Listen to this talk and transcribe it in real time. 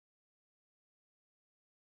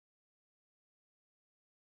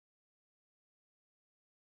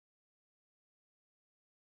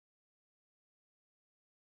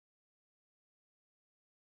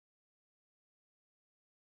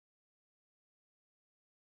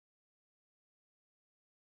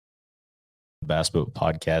Bass Boat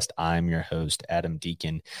Podcast. I'm your host, Adam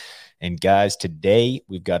Deacon. And guys, today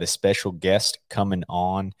we've got a special guest coming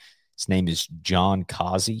on. His name is John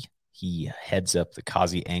Causey. He heads up the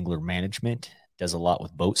Causey Angler Management, does a lot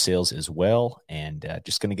with boat sales as well, and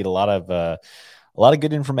just going to get a lot of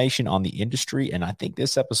good information on the industry. And I think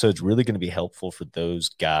this episode is really going to be helpful for those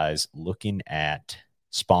guys looking at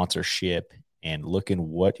sponsorship and looking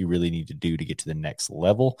what you really need to do to get to the next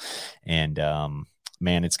level. And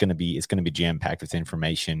man, it's going to be jam packed with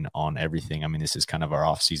information on everything. I mean, this is kind of our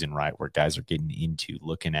off season, right, where guys are getting into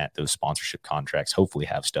looking at those sponsorship contracts, hopefully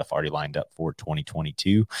have stuff already lined up for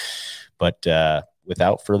 2022. But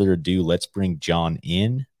without further ado, let's bring John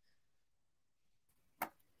in.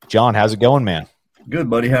 John, how's it going, man? Good,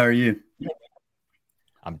 buddy. How are you?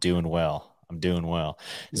 I'm doing well.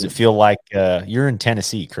 Does it feel like you're in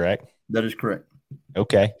Tennessee, correct? That is correct.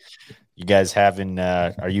 Okay. You guys having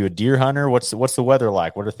are you a deer hunter? What's the weather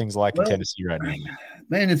like? What are things like in Tennessee right now?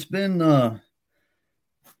 Man, it's been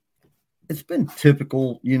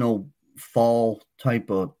typical, fall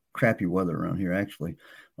type of crappy weather around here actually.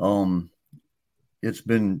 It's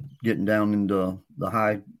been getting down into the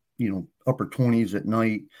high, upper 20s at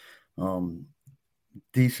night.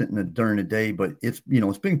 Decent during the day, but it's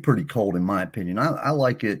been pretty cold in my opinion. I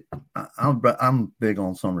like it. I'm big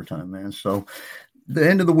on summertime, man. So the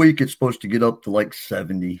end of the week, it's supposed to get up to like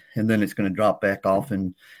 70, and then it's going to drop back off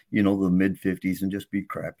in, the mid 50s and just be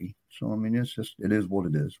crappy. So, I mean, it is what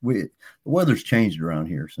it is. The weather's changed around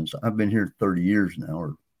here since I've been here 30 years now,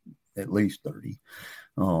 or at least 30.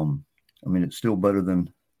 I mean, it's still better than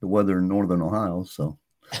the weather in Northern Ohio. So,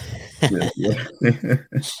 yeah.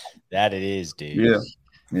 That it is, dude. Yeah.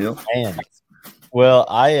 Yeah. Man. Well,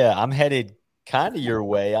 I'm headed kind of your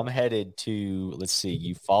way. I'm headed to, let's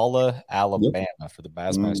see, Eufaula, Alabama for the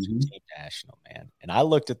Bassmaster Team National, man. And I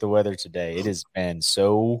looked at the weather today. It has been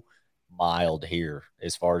so mild here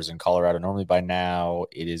as far as in Colorado. Normally by now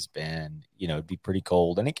it has been, it'd be pretty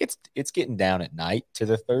cold, and it's getting down at night to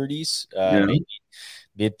the 30s, maybe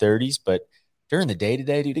mid 30s, but during the day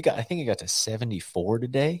today, dude, I think it got to 74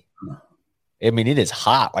 today. I mean, it is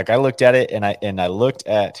hot. Like I looked at it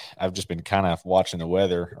I've just been kind of watching the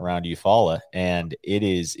weather around Eufaula, and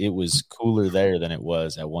it was cooler there than it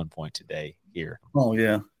was at one point today here. Oh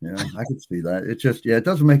yeah. Yeah. I can see that. It just, it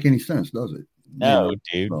doesn't make any sense, does it? No,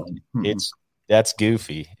 dude, that's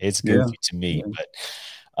goofy. It's goofy to me,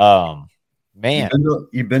 but, man,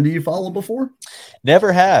 you've been to Eufaula before?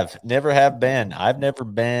 Never have been. I've never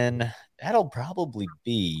been. That'll probably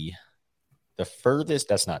be the furthest.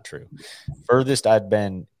 That's not true. Furthest I've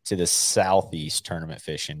been to the Southeast tournament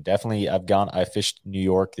fishing. Definitely, I fished New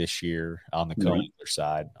York this year on the Coangler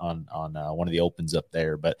side on one of the opens up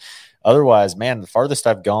there. But otherwise, man, the farthest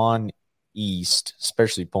I've gone east,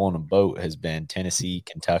 especially pulling a boat, has been Tennessee,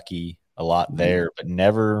 Kentucky, a lot there, but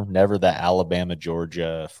never the Alabama,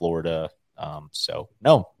 Georgia, Florida. So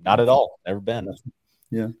no, not at all. Never been.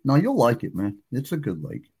 Yeah. No, you'll like it, man. It's a good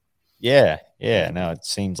lake. Yeah. No, it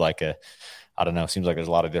seems like I don't know. It seems like there's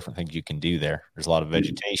a lot of different things you can do there. There's a lot of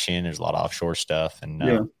vegetation. There's a lot of offshore stuff, and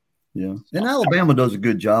yeah. And Alabama does a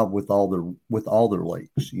good job with all their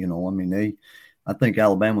lakes. I mean, I think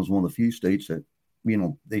Alabama is one of the few states that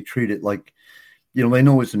they treat it like, they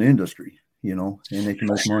know it's an industry, and they can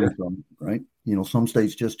make money from it, right? Some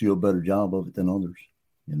states just do a better job of it than others.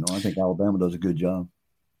 I think Alabama does a good job.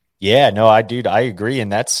 Yeah, no, I agree.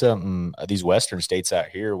 And that's these Western states out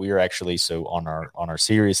here. We are actually, so on our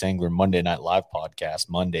Serious Angler Monday Night Live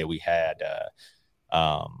podcast, Monday, we had,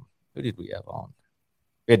 who did we have on?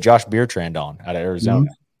 We had Josh Beertrand on out of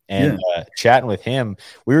Arizona. And chatting with him,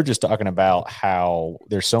 we were just talking about how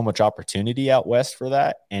there's so much opportunity out west for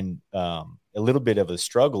that. And a little bit of a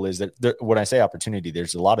struggle is that when I say opportunity,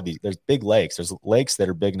 there's a lot of there's big lakes. There's lakes that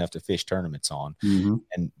are big enough to fish tournaments on.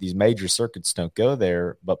 And these major circuits don't go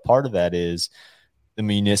there. But part of that is the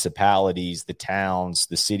municipalities, the towns,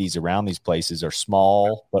 the cities around these places are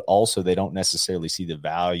small, but also they don't necessarily see the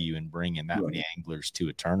value in bringing that many anglers to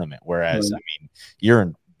a tournament. Whereas, I mean, you're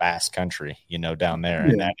in bass country, down there,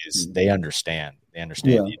 and that is, they understand the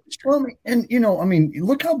industry. Well, and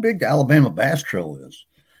look how big the Alabama Bass Trail is,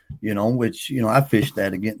 which, I fished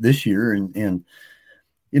that again this year, and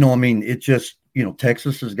it just,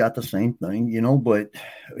 Texas has got the same thing, but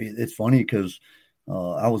it's funny because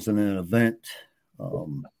I was in an event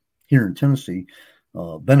here in Tennessee,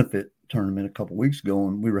 benefit tournament a couple weeks ago,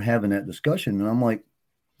 and we were having that discussion, and I'm like,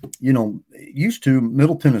 used to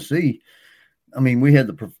Middle Tennessee, I mean, we had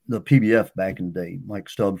the PBF back in the day. Mike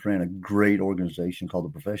Stubbs ran a great organization called the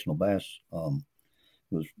Professional Bass. It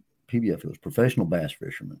was PBF. It was Professional Bass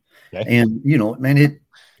Fishermen. Okay. And man,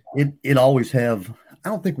 it always have I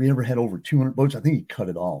don't think we ever had over 200 boats. I think he cut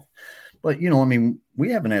it off. But, I mean,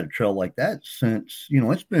 we haven't had a trail like that since,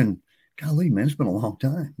 it's been, golly, man, it's been a long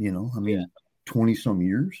time, I mean, 20 some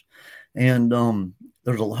years. And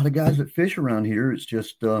there's a lot of guys that fish around here. It's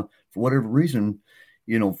just for whatever reason,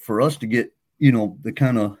 for us to get, the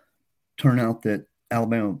kind of turnout that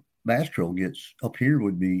Alabama Bass Trail gets up here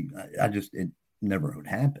would be, it never would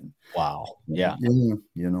happen. Wow. Yeah.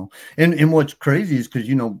 And what's crazy is because,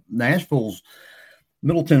 Nashville's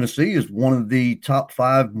Middle Tennessee is one of the top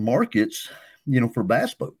 5 markets, for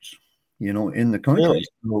bass boats, in the country. Really?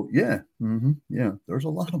 So, yeah. Mm-hmm, yeah. There's a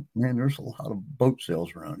lot of boat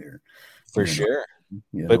sales around here. For sure.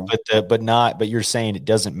 But you're saying it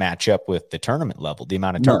doesn't match up with the tournament level, the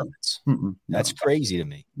amount of tournaments. That's crazy to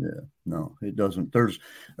me. Yeah, no, it doesn't. There's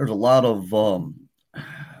a lot of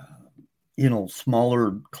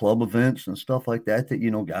smaller club events and stuff like that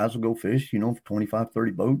guys will go fish, for 25,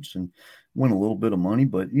 30 boats and win a little bit of money,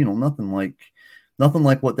 but nothing like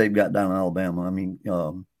what they've got down in Alabama. I mean,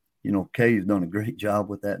 Kay's done a great job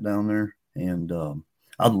with that down there, and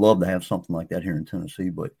I'd love to have something like that here in Tennessee,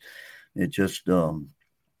 but it just,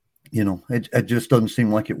 it just doesn't seem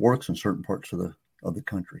like it works in certain parts of the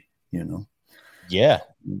country, Yeah.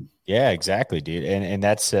 Yeah, exactly, dude. And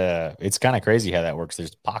that's, it's kind of crazy how that works.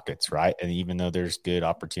 There's pockets, right? And even though there's good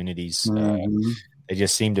opportunities, they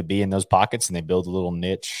just seem to be in those pockets, and they build a little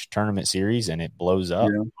niche tournament series and it blows up.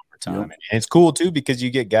 Time. And it's cool too, because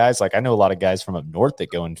you get guys like, I know a lot of guys from up north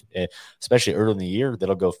that go and especially early in the year,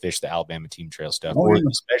 that'll go fish the Alabama team trail stuff,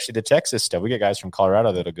 especially the Texas stuff. We get guys from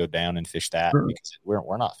Colorado that'll go down and fish that because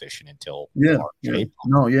we're not fishing until March, April.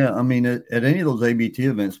 No, yeah. I mean, at any of those ABT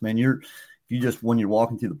events, man, when you're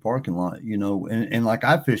walking through the parking lot, and like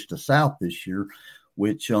I fished the South this year,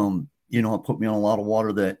 which it put me on a lot of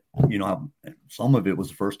water that some of it was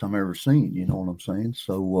the first time I ever seen. You know what I'm saying?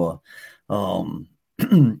 So,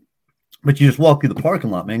 but you just walk through the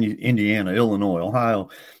parking lot, man. Indiana, Illinois, Ohio,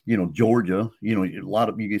 Georgia. You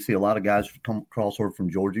can see a lot of guys come cross over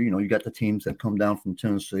from Georgia. You got the teams that come down from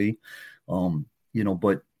Tennessee,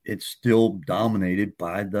 but it's still dominated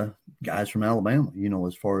by the guys from Alabama.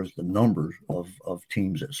 As far as the numbers of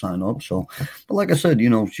teams that sign up. So, but like I said,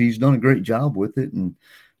 she's done a great job with it, and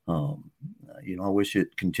I wish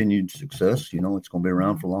it continued success. It's going to be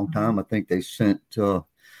around for a long time. I think they sent.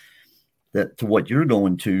 That to what you're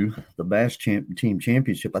going to, the Bass Team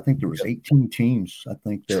Championship, I think there was 18 teams. I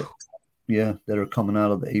think that are coming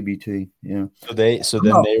out of the ABT. Yeah. So they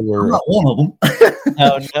were not one of them.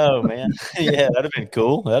 Oh no, man. Yeah, that'd have been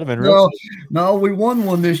cool. That'd have been real. No, we won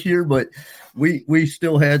one this year, but we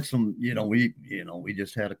still had some. We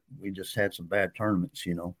just had some bad tournaments.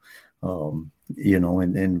 And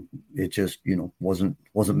it just wasn't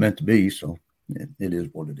meant to be. So. It is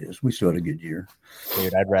what it is. We still had a good year.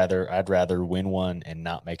 Dude, I'd rather win one and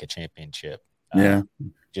not make a championship.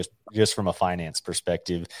 Just from a finance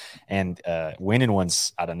perspective, and winning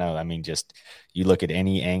ones, I don't know. I mean, just you look at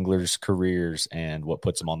any angler's careers, and what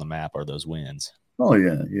puts them on the map are those wins. Oh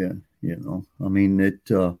yeah. I mean, it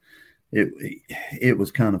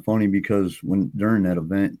was kind of funny because during that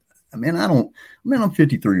event, I'm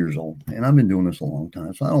 53 years old, and I've been doing this a long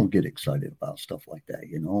time, so I don't get excited about stuff like that,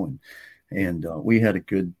 And we had a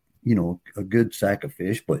good sack of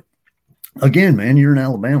fish, but again, man, you're in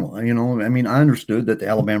Alabama, I understood that the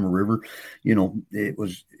Alabama River,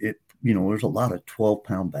 there's a lot of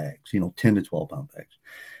 12-pound bags, 10 to 12-pound bags.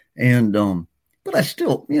 And, but I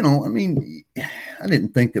still, I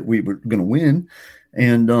didn't think that we were going to win.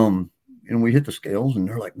 And, we hit the scales and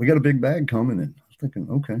they're like, we got a big bag coming. And I was thinking,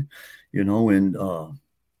 okay, and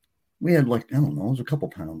we had it was a couple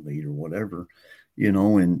pound lead or whatever.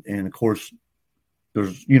 And of course,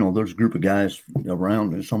 there's a group of guys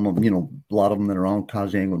around, and some of them, a lot of them that are on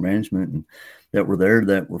Kazi Angler Management and that were there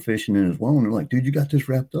that were fishing in as well. And they're like, dude, you got this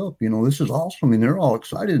wrapped up. This is awesome. And they're all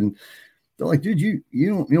excited. And they're like, dude, you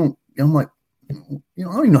don't, I'm like, I don't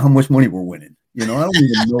even know how much money we're winning. I don't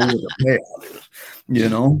even know what the payout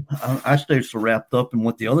is. I stay so wrapped up in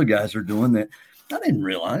what the other guys are doing that I didn't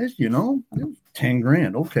realize, it was 10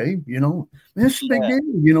 grand. Okay. Man, it's a big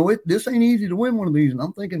deal. This ain't easy to win one of these. And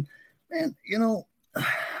I'm thinking, man, if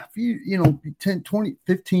you, 10, 20,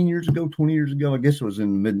 15 years ago, 20 years ago, I guess it was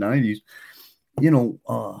in the mid 90s,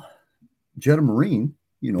 Jetta Marine,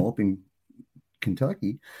 up in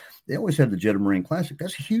Kentucky, they always had the Jetta Marine Classic.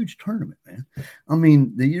 That's a huge tournament, man. I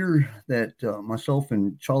mean, the year that myself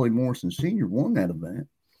and Charlie Morrison Sr. won that event,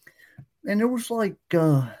 and there was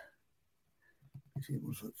it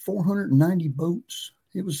was 490 boats.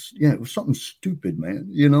 It was something stupid,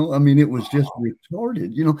 man. It was just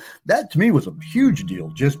retarded. That to me was a huge deal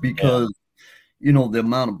just because, the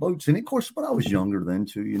amount of boats. And of course, but I was younger then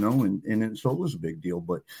too, and so it was a big deal.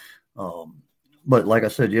 But like I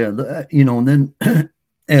said, yeah, and then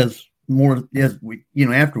as we,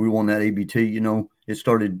 after we won that ABT, it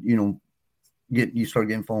started, you start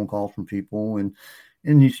getting phone calls from people, and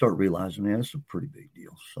you start realizing, yeah, it's a pretty big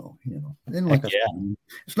deal. So, and like I said,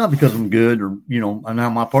 it's not because I'm good or, and now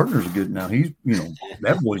my partner's good now. He's,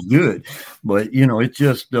 that boy's good, but, it's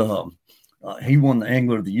just, he won the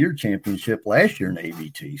Angler of the Year championship last year in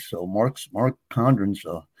ABT. So Mark Condren's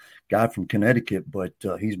a guy from Connecticut, but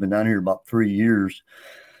he's been down here about 3 years,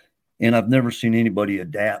 and I've never seen anybody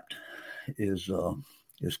adapt as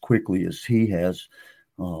quickly as he has.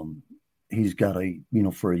 He's got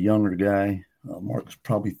for a younger guy, Mark's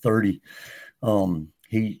probably 30.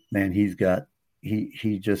 He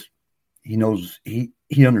knows,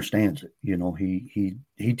 he understands it.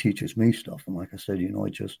 He teaches me stuff. And like I said,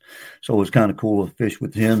 so it was kind of cool to fish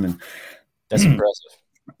with him. And that's impressive.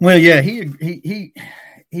 Well, yeah, he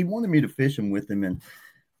wanted me to fish him with him. And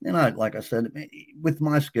I, like I said, with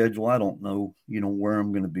my schedule, I don't know, where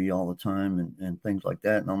I'm going to be all the time and things like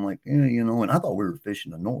that. And I'm like, yeah, and I thought we were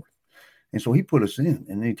fishing the north. And so he put us in,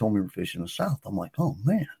 and then he told me we're fishing the south. I'm like, oh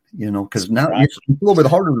man, because now it's a little bit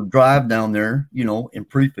harder to drive down there, and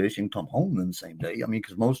pre-fish and come home in the same day. I mean,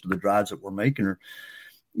 because most of the drives that we're making are,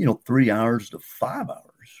 3 hours to 5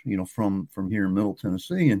 hours, from here in Middle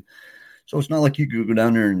Tennessee. And so it's not like you could go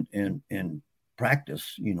down there and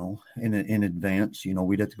practice, in advance.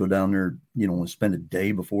 We'd have to go down there, and spend a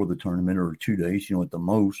day before the tournament or 2 days, at the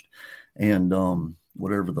most. And,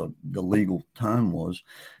 whatever the legal time was.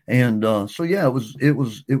 And so yeah, it was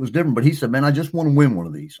different. But he said, man, I just want to win one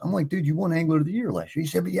of these. I'm like, dude, you won Angler of the Year last year. He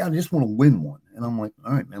said, but yeah, I just want to win one. And I'm like,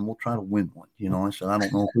 all right, man, we'll try to win one. I said, I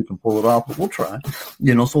don't know if we can pull it off, but we'll try.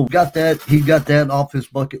 So we got that. He got that off his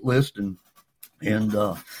bucket list, and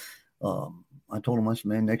I told him, I said,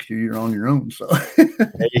 man, next year you're on your own. So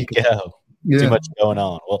there you go. Yeah. Too much going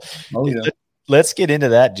on. Well, let's get into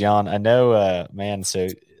that, John. I know, man. So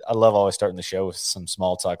I love always starting the show with some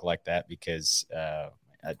small talk like that, because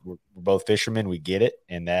we're both fishermen. We get it.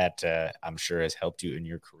 And that I'm sure has helped you in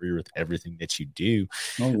your career with everything that you do.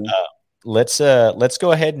 Oh, yeah. Let's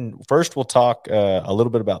go ahead and first we'll talk a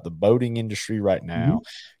little bit about the boating industry right now,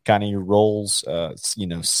 kind of your roles,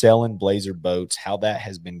 selling Blazer boats, how that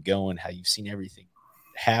has been going, how you've seen everything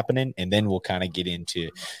happening, and then we'll kind of get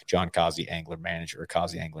into John Causey Angler Manager or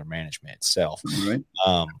Causey Angler Management itself. Right.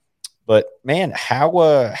 But man,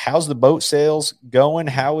 how's the boat sales going?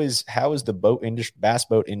 How is the boat industry, bass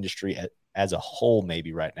boat industry as a whole,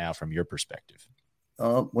 maybe right now from your perspective?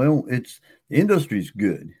 Well, the industry's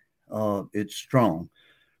good. It's strong.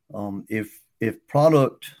 If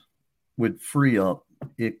product would free up,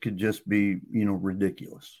 it could just be,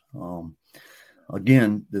 ridiculous.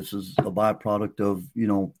 Again, this is a byproduct of,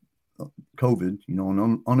 COVID,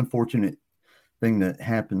 an unfortunate thing that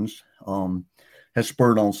happens, has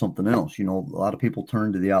spurred on something else. A lot of people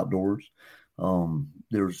turn to the outdoors.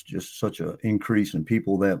 There's just such an increase in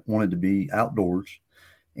people that wanted to be outdoors,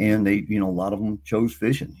 and they, a lot of them chose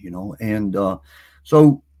fishing, and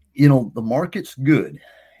so, the market's good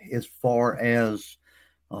as far as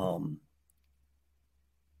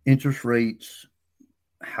interest rates,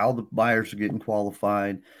 how the buyers are getting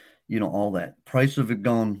qualified, all that. Prices have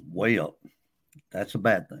gone way up. That's a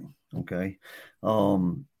bad thing. Okay.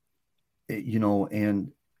 And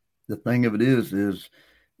the thing of it is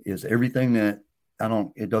everything that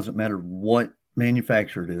it doesn't matter what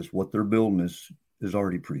manufacturer it is, what they're building is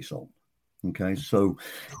already pre-sold. Okay. So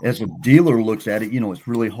as a dealer looks at it, it's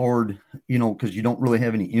really hard, because you don't really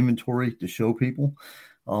have any inventory to show people.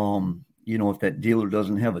 If that dealer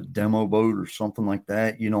doesn't have a demo boat or something like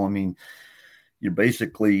that, you're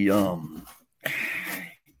basically, you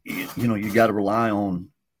got to rely on,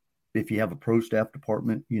 if you have a pro staff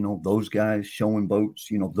department, those guys showing boats,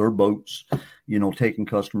 their boats, taking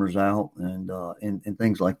customers out and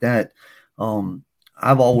things like that.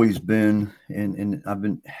 I've always been, and I've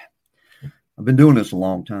been doing this a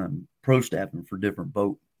long time, pro staffing for different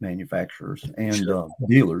boat manufacturers and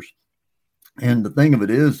dealers. And the thing of it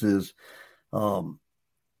is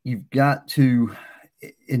you've got to,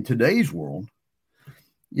 in today's world,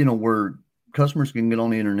 where customers can get on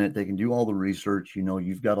the internet, they can do all the research.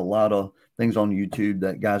 You've got a lot of things on YouTube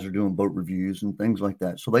that guys are doing boat reviews and things like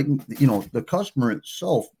that. So they can, the customer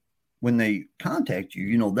itself, when they contact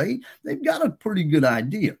you, they've got a pretty good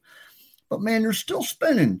idea. But man, they're still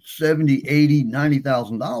spending $70,000, $80,000,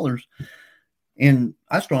 $90,000. And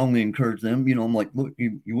I strongly encourage them, I'm like, look,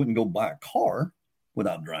 you wouldn't go buy a car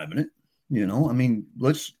without driving it.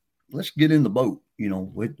 Let's get in the boat,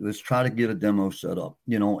 let's try to get a demo set up,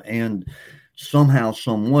 and somehow,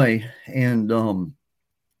 some way. And,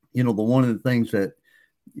 you know, one of the things that,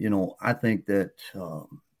 you know, I think that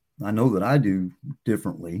I know that I do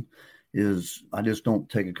differently is I just don't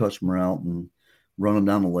take a customer out and run them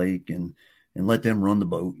down the lake and let them run the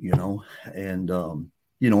boat, you know, and,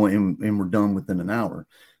 you know, and we're done within an hour.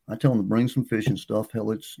 I tell them to bring some fishing stuff.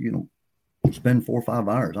 Hell, it's, you know, spend 4 or 5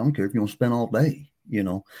 hours. I don't care if you want to spend all day, you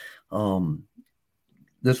know.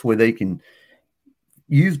 This way they can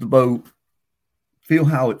use the boat, feel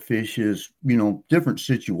how it fishes, you know, different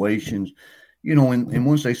situations, you know, and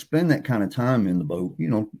once they spend that kind of time in the boat, you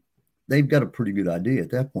know, they've got a pretty good idea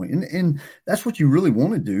at that point. And that's what you really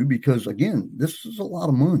want to do, because again, this is a lot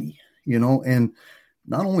of money, you know, and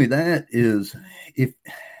not only that is if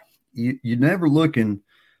you're never looking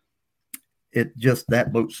at just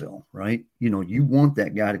that boat sale, right? You know, you want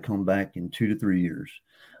that guy to come back in 2 to 3 years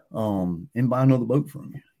and buy another boat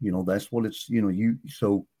from you. You know, that's what it's, you know,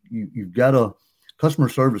 you've got to, customer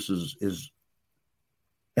services is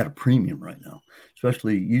at a premium right now.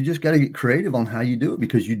 Especially, you just got to get creative on how you do it,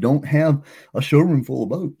 because you don't have a showroom full of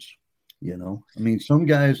boats. You know, I mean, some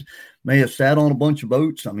guys may have sat on a bunch of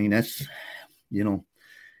boats. I mean, that's, you know,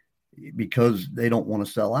 because they don't want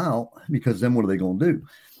to sell out, because then what are they going to do?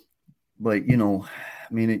 But, you know,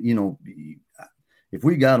 I mean, you know, if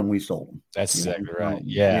we got them, we sold them. That's exactly right.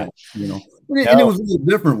 Yeah. You know, and it was a little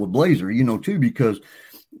different with Blazer, you know, too, because,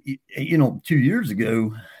 you know, 2 years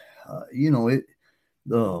ago, you know,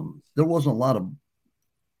 there wasn't a lot of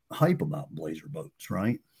hype about Blazer boats,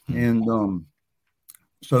 right? And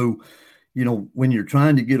so, you know, when you're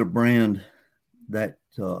trying to get a brand that,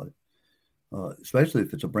 especially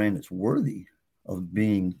if it's a brand that's worthy of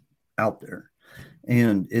being out there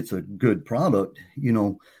and it's a good product, you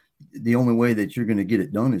know, the only way that you're going to get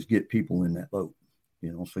it done is get people in that boat.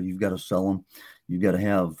 You know, so you've got to sell them. You've got to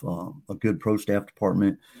have a good pro staff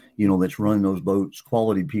department, you know, that's running those boats,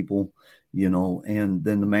 quality people, you know, and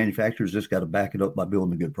then the manufacturers just got to back it up by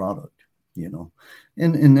building a good product, you know,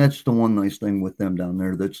 and that's the one nice thing with them down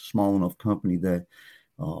there. That's a small enough company that,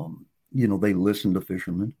 you know, they listen to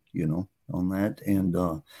fishermen, you know, on that. And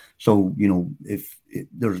so, you know, if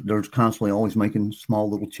there's constantly always making small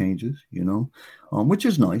little changes, you know, which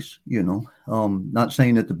is nice, you know, not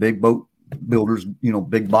saying that the big boat builders, you know,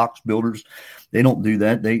 big box builders, they don't do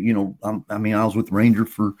that. They, you know, I mean, I was with Ranger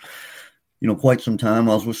for, you know, quite some time.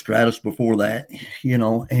 I was with Stratus before that, you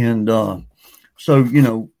know, and so, you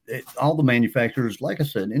know, all the manufacturers, like I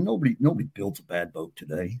said, and nobody builds a bad boat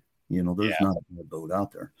today. You know, there's not a bad boat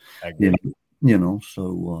out there. You know,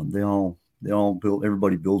 so they all build.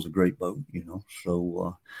 Everybody builds a great boat. You know,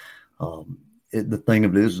 so the thing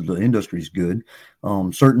of it is the industry's good.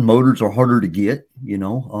 Certain motors are harder to get. You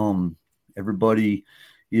know, everybody,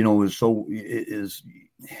 you know, is,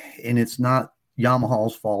 and it's not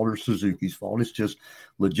Yamaha's fault or Suzuki's fault. It's just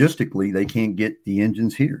logistically they can't get the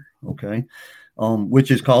engines here. Okay, which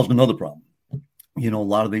has caused another problem. You know, a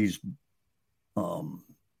lot of these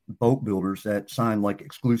boat builders that sign like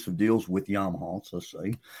exclusive deals with Yamaha, let's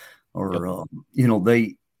say, or you know,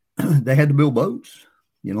 they had to build boats,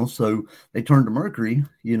 you know, so they turned to Mercury,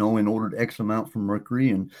 you know, and ordered X amount from Mercury.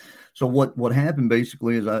 And so what happened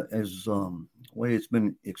basically is, the way it's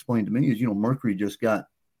been explained to me is, you know, Mercury just got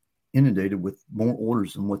inundated with more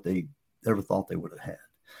orders than what they ever thought they would have had.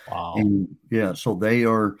 Wow. And yeah, so they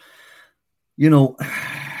are, you know,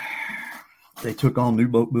 they took on new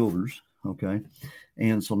boat builders. Okay.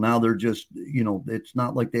 And so now they're just, you know, it's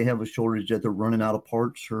not like they have a shortage that they're running out of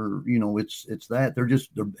parts, or, you know, it's that they're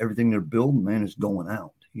everything they're building, man, is going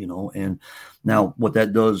out, you know. And now what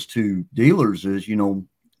that does to dealers is, you know,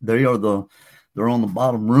 they're on the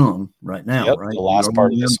bottom rung right now, right? The last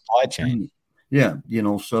part of the supply chain. Yeah. You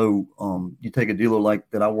know, so you take a dealer like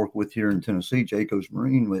that I work with here in Tennessee, Jayco's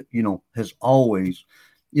Marine, that, you know, has always,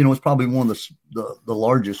 you know, it's probably one of the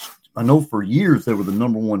largest. I know for years they were the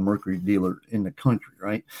number one Mercury dealer in the country,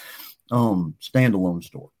 right? Standalone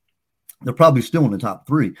store. They're probably still in the top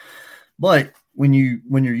 3. But when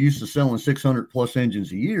you're used to selling 600 plus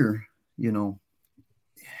engines a year, you know,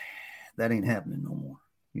 that ain't happening no more,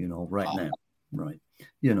 you know, right now. Right.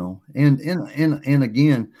 You know, and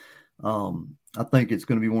again, I think it's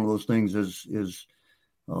going to be one of those things is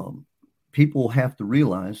people have to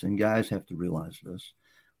realize, and guys have to realize this,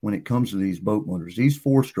 when it comes to these boat motors, these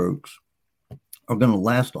 4 strokes are going to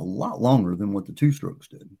last a lot longer than what the 2 strokes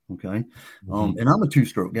did. Okay. And I'm a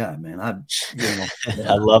 2-stroke guy, man. I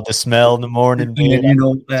love the smell in the morning. And, you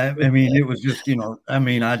know, I mean, it was just, you know, I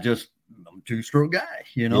mean, I'm a 2-stroke guy,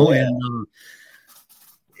 you know, and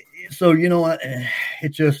so, you know, it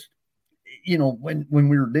just, when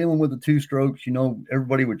we were dealing with the two strokes,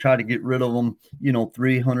 everybody would try to get rid of them,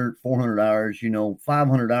 300, 400 hours,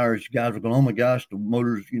 500 hours. You guys were going, oh my gosh, the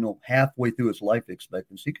motor's, halfway through its life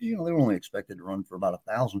expectancy because, they were only expected to run for about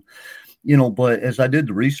 1,000, but as I did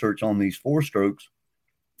the research on these four strokes,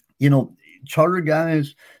 charter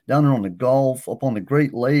guys down there on the Gulf, up on the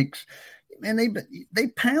Great Lakes, and they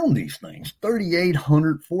pound these things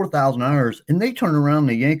 3,800, 4,000 hours, and they turn around and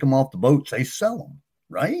they yank them off the boats. They sell them,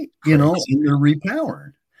 right? And they're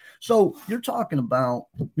repowering. So you're talking about,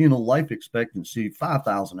 life expectancy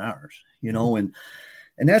 5,000 hours, and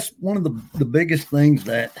that's one of the biggest things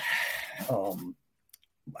that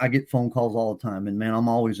I get phone calls all the time. And man, I'm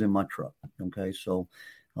always in my truck. Okay, so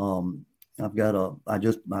I've had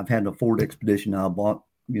a Ford Expedition I bought,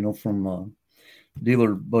 from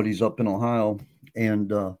dealer buddies up in Ohio,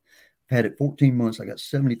 and had it 14 months. I got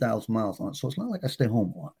 70,000 miles on it. So it's not like I stay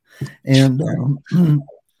home a lot. And,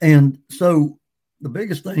 and so the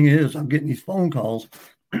biggest thing is I'm getting these phone calls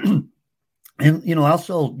and, I'll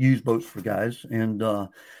sell used boats for guys, and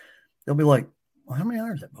they'll be like, well, how many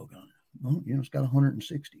hours that boat got? Well, it's got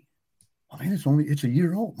 160. I mean, it's a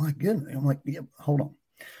year old. My goodness. I'm like, yeah, hold on.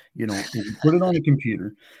 If you put it on a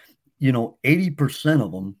computer, 80%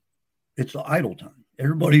 of them, it's the idle time.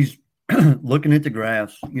 Everybody's looking at the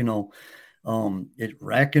graphs, it's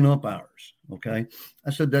racking up hours. Okay.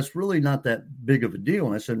 I said, that's really not that big of a deal.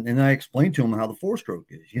 And I said, and I explained to them how the four stroke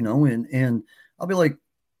is, and I'll be like,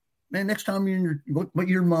 man, next time you're in what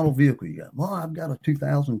year model vehicle you got? Well, I've got a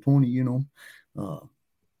 2020,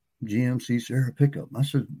 GMC Sierra pickup. I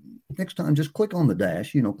said, next time just click on the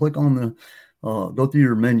dash, click on the, go through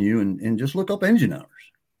your menu and just look up engine hours.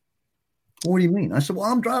 What do you mean? I said,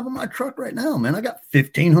 well, I'm driving my truck right now, man. I got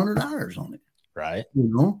 1,500 hours on it. Right.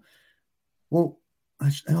 Well, I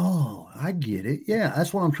said, oh, I get it. Yeah,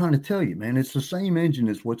 that's what I'm trying to tell you, man. It's the same engine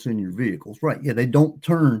as what's in your vehicles. Right. Yeah, they don't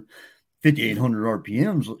turn 5,800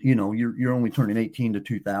 RPMs. You're only turning 18 to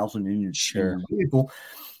 2,000 in your vehicle.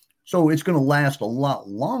 So it's going to last a lot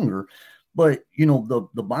longer. But,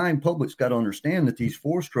 the buying public's got to understand that these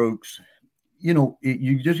four strokes, you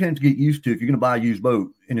just have to get used to, if you're going to buy a used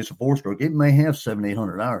boat and it's a four stroke, it may have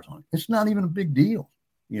 700-800 hours on it. It's not even a big deal.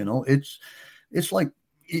 It's like,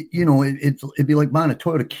 it'd be like buying a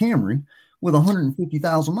Toyota Camry with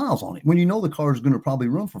 150,000 miles on it when the car is going to probably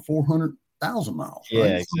run for 400,000 miles. Right?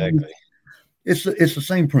 Yeah, exactly. It's the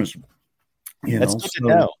same principle. That's good to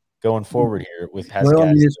know going forward here with gas.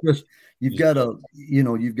 It's just,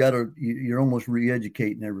 you're almost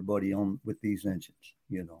re-educating everybody with these engines,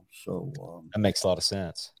 so that makes a lot of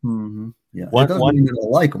sense. Mm-hmm. Yeah. It doesn't mean that I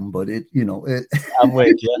like them, but I'm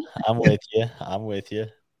with you. I'm with you.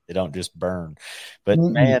 They don't just burn, but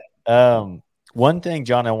man, one thing,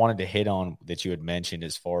 John, I wanted to hit on that you had mentioned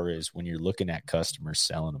as far as when you're looking at customers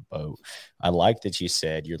selling a boat. I like that you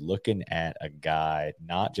said you're looking at a guy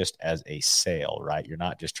not just as a sale, right? You're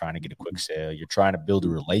not just trying to get a quick sale. You're trying to build a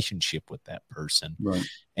relationship with that person, right,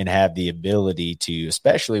 and have the ability to,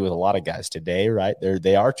 especially with a lot of guys today, right?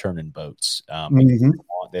 They are turning boats.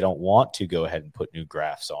 They don't want to go ahead and put new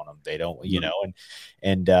graphs on them. They don't,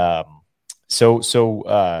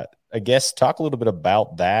 So I guess talk a little bit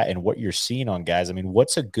about that and what you're seeing on guys. I mean,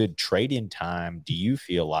 what's a good trade-in time, do you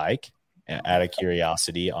feel like, out of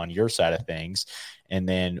curiosity, on your side of things? And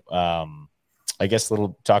then I guess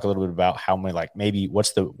talk a little bit about how many, like maybe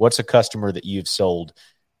what's a customer that you've sold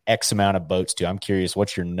X amount of boats to? I'm curious,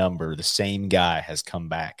 what's your number? The same guy has come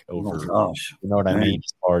back over. Oh, gosh. You know what I mean?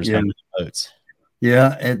 As far as number of boats.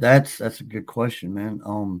 Yeah, and that's a good question, man.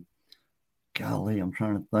 Golly, I'm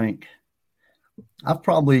trying to think. you got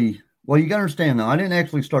to understand now, I didn't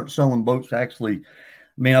actually start selling boats. Actually,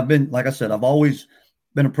 I've been, like I said, I've always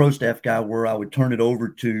been a pro staff guy where I would turn it over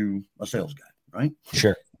to a sales guy, right?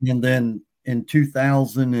 Sure. And then in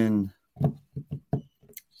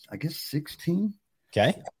 2016,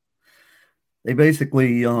 okay, they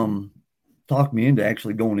basically talked me into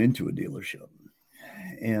actually going into a dealership,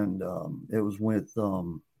 and it was with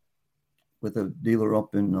a dealer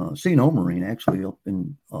up in C&O Marine, actually up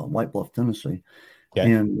in White Bluff, Tennessee. Okay.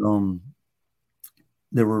 And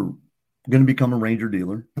they were going to become a Ranger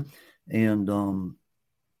dealer. And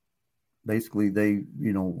basically they,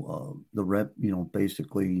 the rep,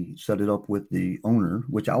 basically set it up with the owner,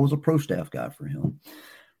 which I was a pro staff guy for him.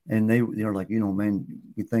 And they're like, man,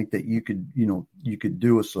 we think that you could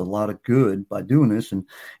do us a lot of good by doing this. And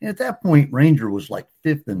at that point, Ranger was like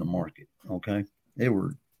fifth in the market. Okay.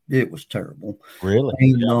 It was terrible. Really?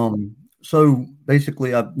 And so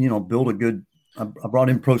basically I brought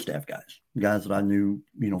in pro staff guys that I knew,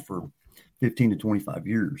 for 15 to 25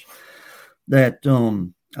 years that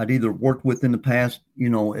I'd either worked with in the past,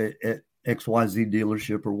 XYZ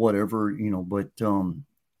dealership or whatever, but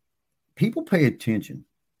people pay attention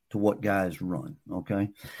to what guys run. Okay.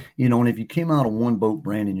 And if you came out of one boat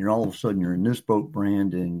brand and you're all of a sudden you're in this boat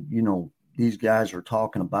brand and, these guys are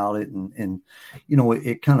talking about it and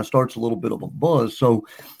it kind of starts a little bit of a buzz. So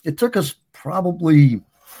it took us probably,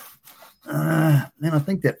 I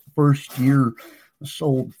think that first year I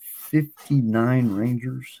sold 59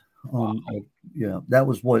 Rangers. Wow. Yeah, that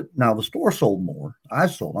was what. Now the store sold more. I'm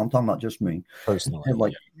talking about just me personally. Had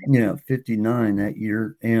 59 that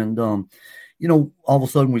year, and all of a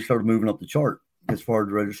sudden we started moving up the chart as far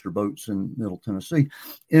as registered boats in Middle Tennessee,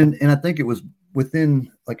 and I think it was within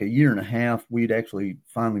like a year and a half we'd actually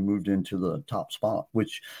finally moved into the top spot.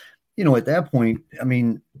 Which, at that point, I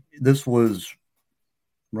mean, this was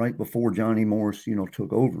right before Johnny Morris,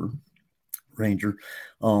 took over Ranger.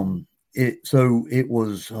 It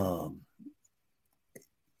was,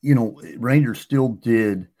 Ranger still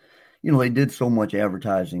did, they did so much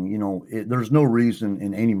advertising. There's no reason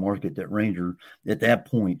in any market that Ranger at that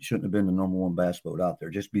point shouldn't have been the number one bass boat out there,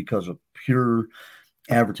 just because of pure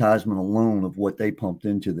advertisement alone of what they pumped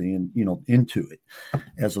into into it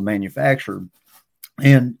as a manufacturer.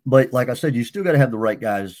 But like I said, you still got to have the right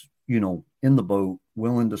guys, in the boat,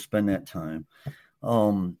 willing to spend that time.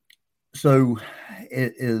 So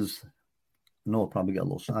it is. I know I probably got a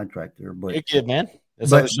little sidetracked there, but you're good, man.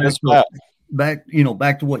 That's what the show's about. Back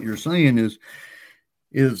to what you're saying is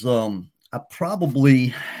I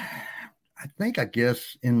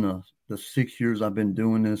guess in the 6 years I've been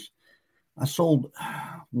doing this, I sold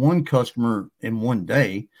one customer in one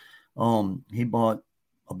day. He bought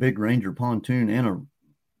a big Ranger pontoon and a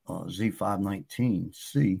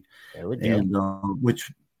Z519C, and which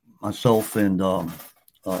myself and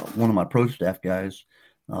one of my pro staff guys,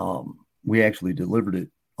 we actually delivered it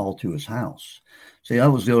all to his house. See,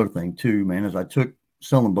 that was the other thing too, man, as I took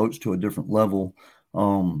selling boats to a different level.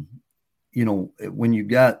 When you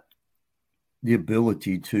got the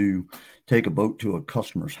ability to take a boat to a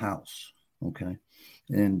customer's house, okay,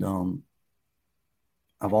 and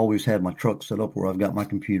I've always had my truck set up where I've got my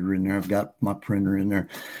computer in there, I've got my printer in there,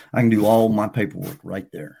 I can do all my paperwork right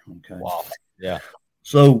there. Okay. Wow. Yeah.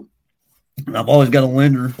 So I've always got a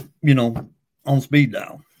lender, on speed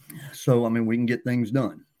dial. So, I mean, we can get things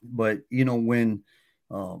done. But, when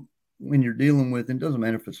you're dealing with, it doesn't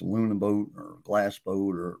matter if it's a Luna boat or a glass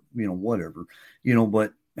boat or, whatever,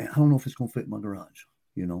 but man, I don't know if it's going to fit in my garage,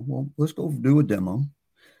 well, let's go do a demo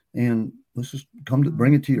and let's just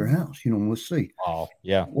bring it to your house, and let's see. Oh,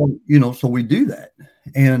 yeah. Well, so we do that.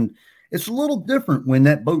 And it's a little different when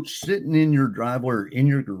that boat's sitting in your driveway or in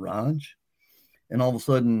your garage and all of a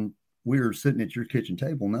sudden we're sitting at your kitchen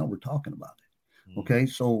table. Now we're talking about it. Okay.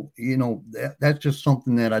 So, that's just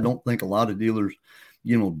something that I don't think a lot of dealers,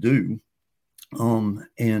 do.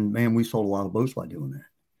 And man, we sold a lot of boats by doing that.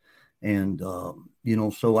 And,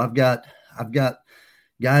 so I've got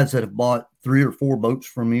guys that have bought 3 or 4 boats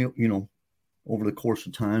from me, over the course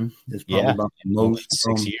of time. It's probably about the most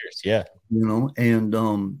 6 years. Yeah. And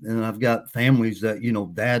I've got families that,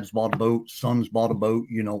 dad's bought a boat, son's bought a boat,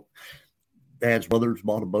 dad's brothers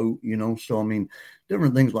bought a boat, so, I mean,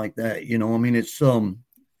 different things like that, I mean, it's,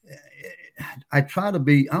 I try to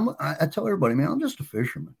be, I tell everybody, man, I'm just a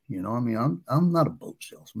fisherman, I mean, I'm not a boat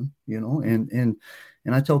salesman, and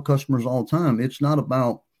I tell customers all the time, it's not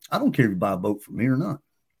about, I don't care if you buy a boat from me or not.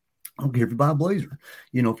 I don't care if you buy a Blazer,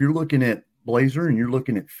 if you're looking at Blazer and you're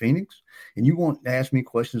looking at Phoenix and you want to ask me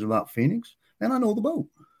questions about Phoenix, and I know the boat.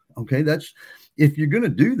 Okay. If you're going to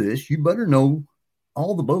do this, you better know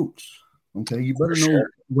all the boats. Okay. You better know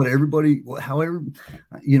what everybody, how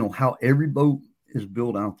every boat is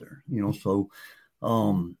built out there, so,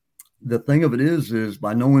 the thing of it is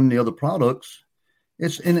by knowing the other products,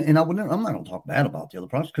 I'm not going to talk bad about the other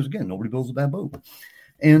products because again, nobody builds a bad boat.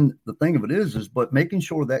 And the thing of it is but making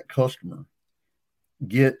sure that customer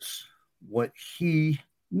gets what he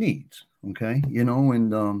needs. Okay.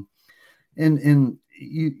 And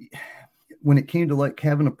when it came to like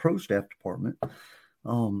having a pro staff department,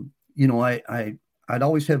 I'd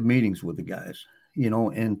always have meetings with the guys,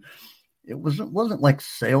 and it wasn't like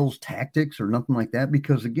sales tactics or nothing like that,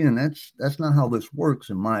 because again, that's not how this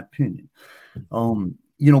works in my opinion.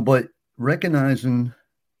 But recognizing,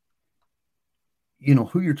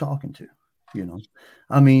 who you're talking to,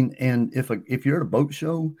 I mean, and if you're at a boat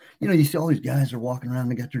show, you see all these guys are walking around,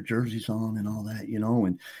 they got their jerseys on and all that,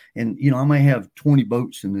 and I might have 20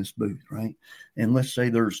 boats in this booth, right? And let's say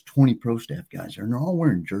there's 20 pro staff guys there and they're all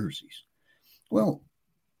wearing jerseys. Well,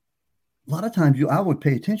 lot of times I would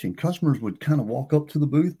pay attention. Customers would kind of walk up to the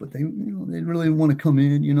booth, but they really want to come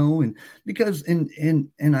in, and because and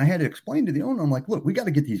I had to explain to the owner, I'm like, look, we got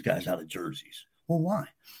to get these guys out of jerseys. Well, why?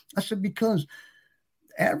 I said, because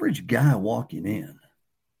average guy walking in,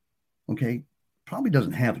 okay, probably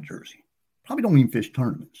doesn't have a jersey, probably don't even fish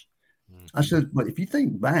tournaments. Mm-hmm. I said, but if you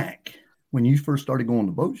think back when you first started going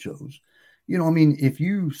to boat shows, if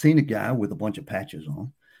you've seen a guy with a bunch of patches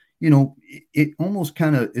on, it almost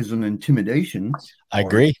kind of is an intimidation. I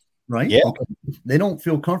agree. Right? Yeah. Okay. They don't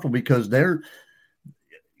feel comfortable because there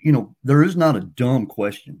is not a dumb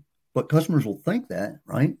question, but customers will think that,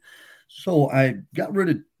 right? So I got rid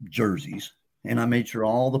of jerseys and I made sure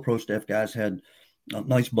all the pro staff guys had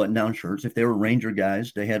nice button-down shirts. If they were Ranger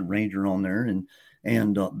guys, they had Ranger on there and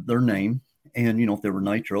their name. And, if they were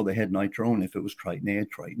Nitro, they had Nitro. And if it was Triton, they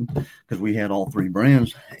had Triton because we had all three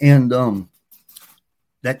brands. And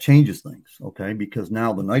that changes things, okay? Because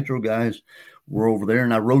now the Nitro guys were over there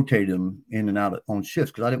and I rotated them in and out on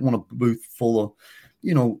shifts because I didn't want a booth full of,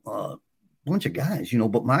 bunch of guys,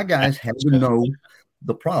 but my guys had to know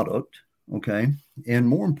the product, okay? And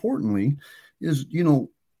more importantly is,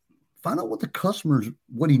 find out what the customer's,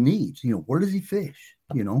 what he needs, where does he fish,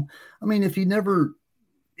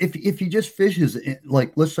 if he just fishes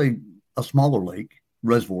like, let's say a smaller lake,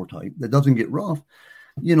 reservoir type that doesn't get rough,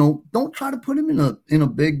 don't try to put him in a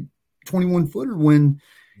big 21 footer when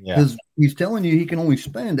because he's telling you he can only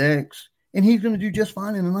spend X and he's going to do just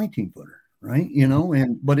fine in a 19 footer. Right.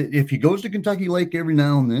 But if he goes to Kentucky Lake every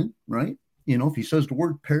now and then, right. If he says the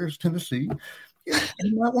word Paris, Tennessee,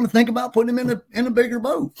 you might want to think about putting him in a bigger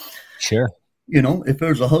boat. Sure. If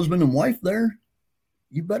there's a husband and wife there,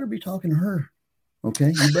 you better be talking to her.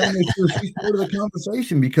 Okay. You better make sure she's part of the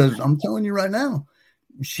conversation because I'm telling you right now,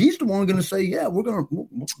 she's the one going to say, yeah, we're going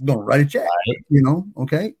to write a check,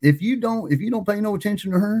 okay. If you don't pay no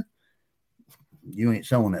attention to her, you ain't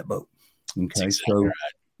selling that boat. Okay. Exactly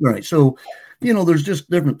right. So, there's just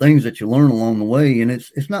different things that you learn along the way and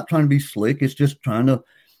it's not trying to be slick. It's just trying to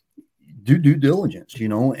do due diligence,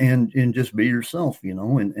 and just be yourself,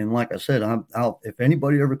 and like I said, I'll if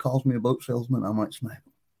anybody ever calls me a boat salesman, I might smack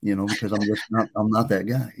them. Because I'm not that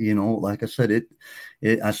guy, like I said,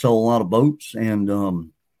 I sell a lot of boats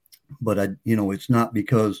and, but it's not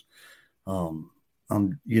because, I'm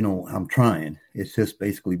trying, it's just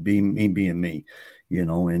basically being me,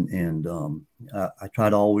 and I try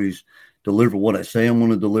to always deliver what I say I'm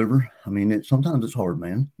going to deliver. Sometimes it's hard,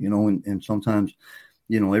 man, and sometimes,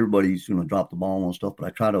 everybody's going to drop the ball on stuff, but I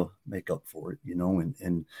try to make up for it,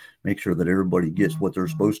 and make sure that everybody gets what they're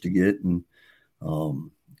supposed to get. And,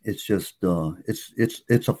 it's just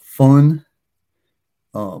it's a fun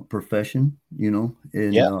profession, and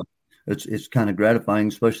it's kind of gratifying,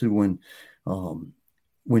 especially when and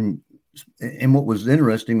what was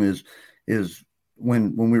interesting is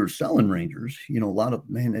when we were selling Rangers, a lot of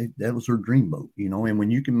that was their dream boat, and when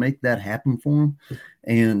you can make that happen for them,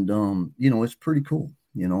 and it's pretty cool,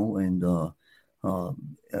 and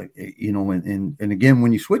and again,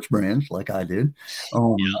 when you switch brands like I did,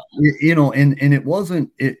 and it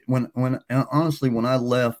wasn't when honestly, when I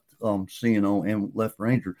left CNO and left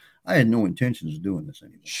Ranger, I had no intentions of doing this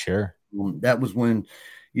anymore. Sure. That was when,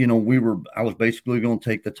 I was basically going to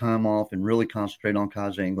take the time off and really concentrate on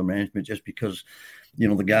Kaiser Angler Management just because,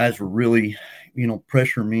 the guys were really,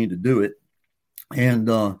 pressuring me to do it. And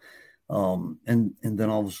then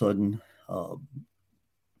all of a sudden,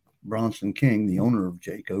 Bronson King, the owner of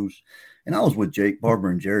Jayco's, and I was with Jake,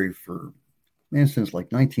 Barbara, and Jerry since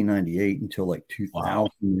like 1998 until like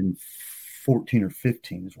 2014 or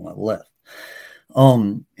 15 is when I left.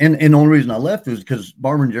 And the only reason I left is because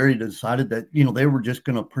Barbara and Jerry decided that, they were just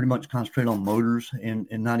going to pretty much concentrate on motors and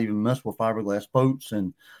not even mess with fiberglass boats.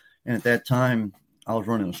 And at that time I was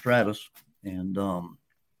running a Stratus and the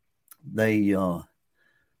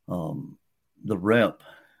rep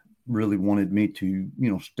really wanted me to,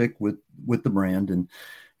 stick with the brand.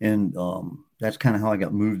 And that's kind of how I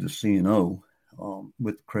got moved to CNO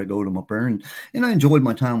with Craig Odom up there. And I enjoyed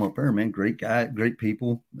my time up there, man. Great guy, great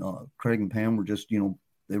people. Craig and Pam were just,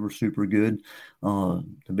 they were super good to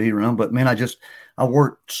be around. But man, I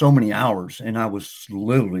worked so many hours and I was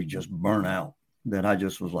literally just burnt out that I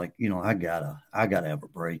just was like, I gotta have a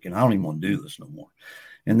break and I don't even want to do this no more.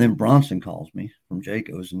 And then Bronson calls me from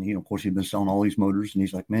Jayco's and, of course, he'd been selling all these motors and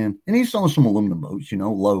he's like, man, and he's selling some aluminum boats,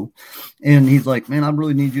 low. And he's like, man, I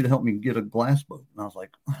really need you to help me get a glass boat. And I was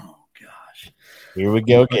like, oh gosh. Here we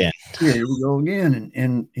go again. Yeah, here we go again.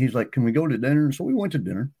 And he's like, can we go to dinner? And so we went to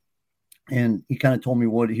dinner and he kind of told me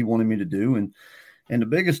what he wanted me to do. And the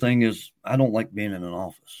biggest thing is I don't like being in an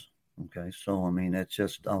office. Okay. So, I mean, that's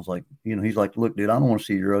just, I was like, he's like, look, dude, I don't want to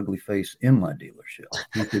see your ugly face in my dealership.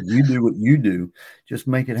 He said, you do what you do, just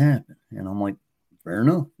make it happen. And I'm like, fair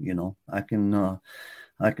enough. I can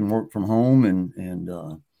work from home and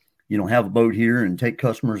have a boat here and take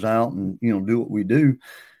customers out and, do what we do.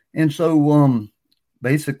 And so,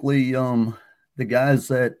 basically, the guys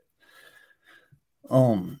that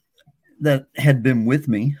had been with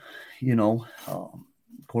me,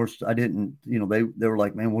 of course I didn't, they were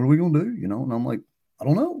like, man, what are we going to do? And I'm like, I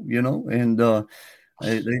don't know, and,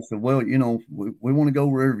 they said, well, we want to go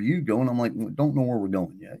wherever you go. And I'm like, we don't know where we're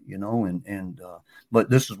going yet, but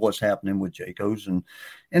this is what's happening with Jayco's.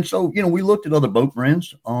 And so, we looked at other boat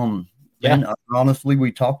brands. And honestly,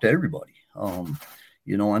 we talked to everybody.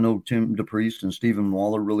 I know Tim DePriest and Stephen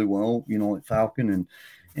Waller really well, at Falcon,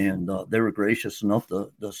 and they were gracious enough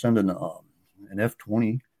to send an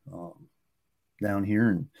F20 down here,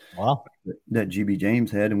 and wow, that GB James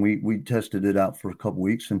had, and we tested it out for a couple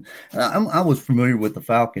weeks. And I was familiar with the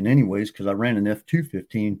Falcon anyways, because I ran an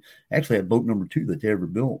F215, actually had boat number 2 that they ever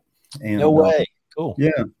built. And no way, cool,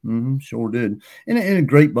 yeah, sure did, and a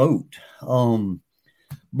great boat.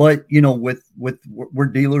 But with where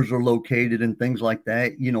dealers are located and things like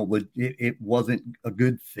that, it wasn't a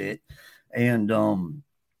good fit, and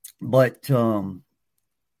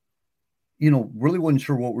really wasn't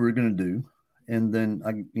sure what we were going to do. And then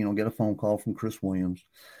I get a phone call from Chris Williams,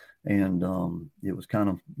 and it was kind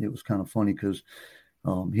of funny because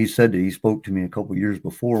he said that he spoke to me a couple of years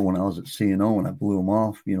before when I was at CNO, and I blew him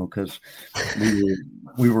off, because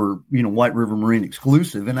we were White River Marine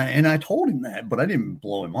exclusive, and I told him that, but I didn't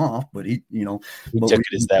blow him off. But he took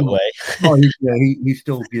it as that way. He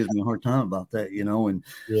still gives me a hard time about that, and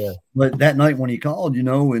yeah. But that night when he called, and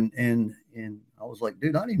I was like,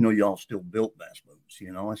 dude, I didn't even know y'all still built bass boats.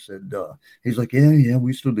 I said, he's like, yeah,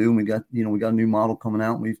 we still do. And we got a new model coming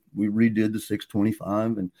out. And we redid the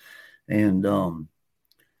 625 and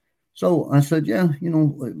so I said, yeah,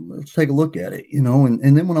 let's take a look at it,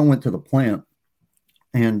 and then when I went to the plant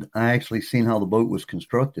and I actually seen how the boat was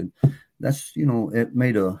constructed, that's, it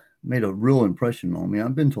made a real impression on me.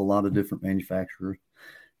 I've been to a lot of different manufacturers,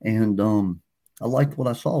 and I liked what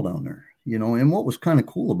I saw down there, and what was kind of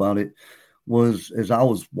cool about it was as I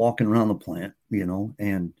was walking around the plant,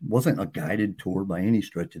 and wasn't a guided tour by any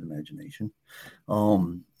stretch of the imagination.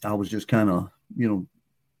 I was just kind of,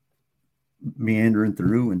 meandering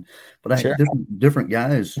through, but I had different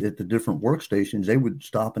guys at the different workstations. They would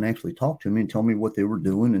stop and actually talk to me and tell me what they were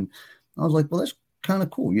doing. And I was like, well, that's kind of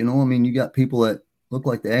cool. I mean, you got people that look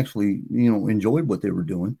like they actually, enjoyed what they were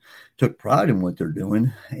doing, took pride in what they're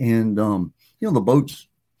doing. And, the boats,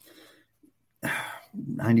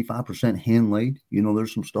 95% hand laid.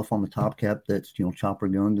 There's some stuff on the top cap that's, chopper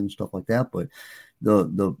gunned and stuff like that. But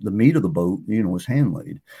the meat of the boat, is hand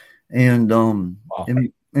laid. And, wow.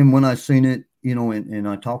 And when I seen it, and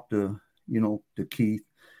I talked to, to Keith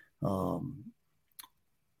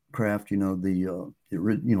Craft, the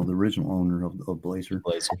original owner of Blazer.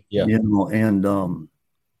 Yeah. And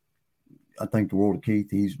I think the world of Keith.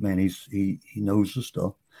 He knows the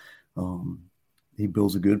stuff. He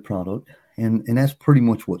builds a good product, and that's pretty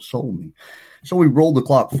much what sold me. So we rolled the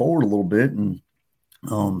clock forward a little bit, and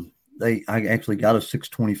I actually got a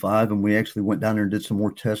 625, and we actually went down there and did some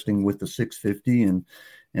more testing with the 650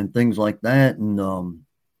 and things like that. And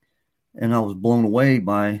I was blown away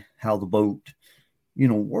by how the boat,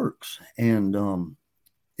 works. And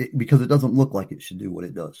because it doesn't look like it should do what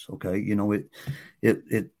it does. Okay.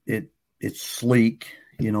 It's sleek,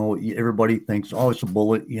 everybody thinks, oh, it's a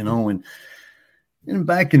bullet, and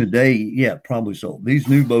back in the day, yeah, probably so. These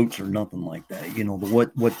new boats are nothing like that.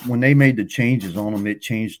 When they made the changes on them, it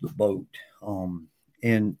changed the boat.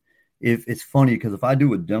 And if it's funny, because if I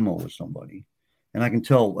do a demo with somebody, and I can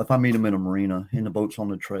tell if I meet them in a marina and the boat's on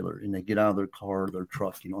the trailer and they get out of their car, their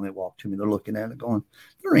truck, and they walk to me, they're looking at it going,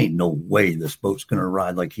 there ain't no way this boat's going to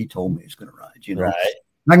ride like he told me it's going to ride, Right.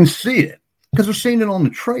 I can see it because they're seeing it on the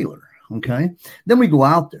trailer. Okay. Then we go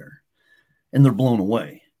out there and they're blown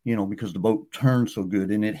away, because the boat turns so good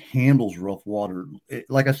and it handles rough water.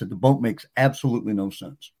 Like I said, the boat makes absolutely no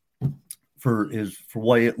sense for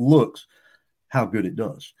way it looks, how good it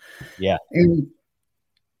does. Yeah. And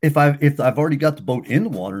if I've already got the boat in the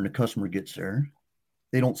water and the customer gets there,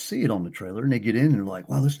 they don't see it on the trailer and they get in and they're like,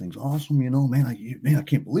 wow, this thing's awesome. Man, I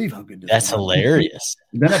can't believe how good this is. That's hilarious.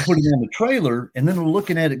 And then I put it on the trailer and then they're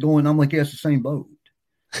looking at it going, I'm like, yeah, it's the same boat,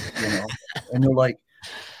 and they're like,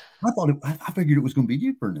 I figured it was going to be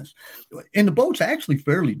deeper than this. And the boat's actually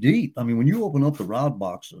fairly deep. I mean, when you open up the rod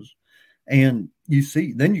boxes And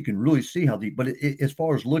then you can really see how deep, but as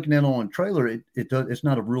far as looking at it on a trailer, it's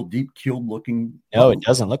not a real deep keeled looking. No, it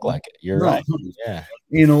doesn't look like it. You're right. Yeah.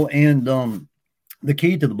 And the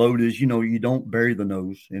key to the boat is, you don't bury the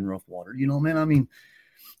nose in rough water. Man, I mean,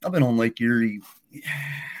 I've been on Lake Erie,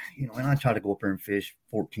 and I try to go up there and fish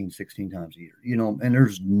 14, 16 times a year, and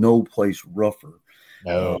there's no place rougher.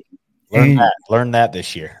 No. Learn that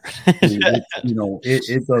this year.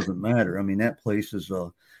 It doesn't matter. I mean, that place is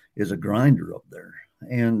a grinder up there.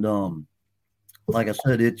 And like I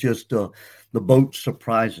said, it just the boat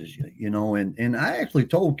surprises you, and I actually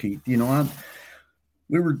told Keith, we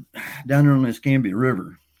were down there on the Escambia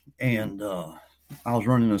River, and I was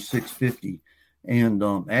running a 650, and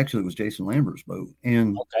actually it was Jason Lambert's boat,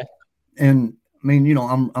 and I mean,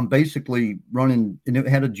 I'm basically running, and it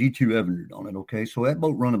had a G2 Evinrude on it. Okay, so that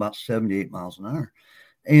boat run about 78 miles an hour,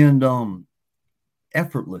 and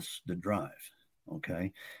effortless to drive.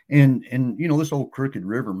 Okay, and this old crooked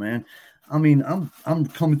river, man. I mean, I'm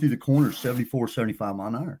coming through the corner 74, 75 mile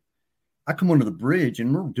an hour. I come under the bridge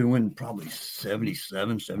and we're doing probably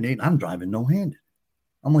 77, 78. I'm driving no-handed.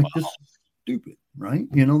 I'm like, This is stupid, right?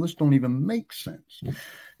 This don't even make sense.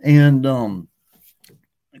 And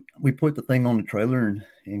we put the thing on the trailer,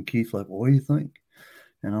 and Keith's like, well, what do you think?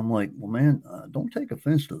 And I'm like, well, man, don't take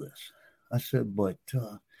offense to this. I said, but,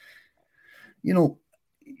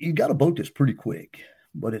 you got a boat that's pretty quick,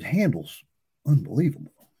 but it handles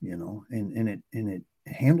unbelievable, and it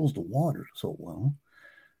handles the water so well.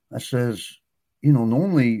 I says,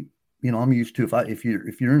 normally, I'm used to if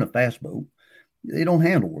you're in a fast boat, they don't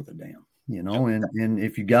handle worth a damn, and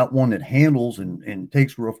if you got one that handles and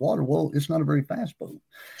takes rough water, well, it's not a very fast boat.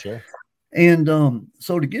 Sure. And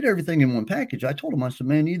so to get everything in one package, I told him, I said,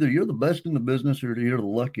 man, either you're the best in the business or you're the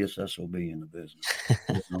luckiest SOB in the business.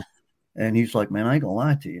 And he's like, man, I ain't gonna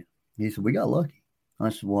lie to you. He said, we got lucky. I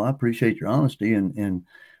said, well, I appreciate your honesty. And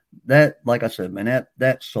that, like I said, man,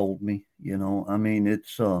 that sold me, I mean,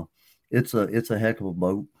 it's a heck of a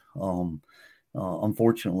boat.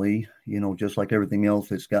 Unfortunately, just like everything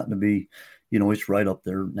else, it's gotten to be, it's right up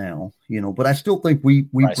there now, but I still think we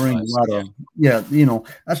bring a lot of,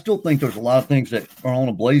 I still think there's a lot of things that are on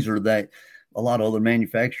a Blazer that a lot of other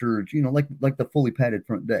manufacturers, like the fully padded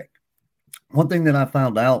front deck. One thing that I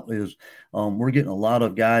found out is we're getting a lot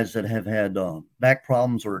of guys that have had back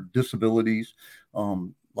problems or disabilities, a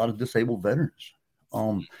lot of disabled veterans.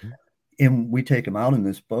 And we take them out in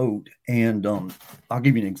this boat. And I'll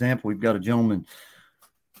give you an example. We've got a gentleman,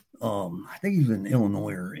 I think he's in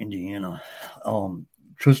Illinois or Indiana.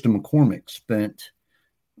 Tristan McCormick spent,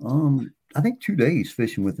 I think 2 days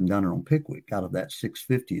fishing with him down there on Pickwick out of that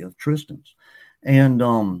 650 of Tristan's. And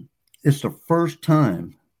it's the first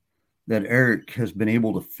time that Eric has been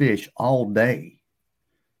able to fish all day.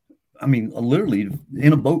 I mean, literally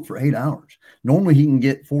in a boat for 8 hours. Normally he can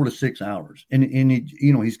get 4 to 6 hours. And he,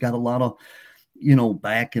 he's got a lot of,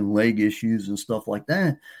 back and leg issues and stuff like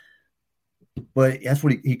that. But that's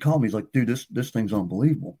what he called me. He's like, dude, this thing's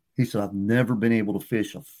unbelievable. He said, I've never been able to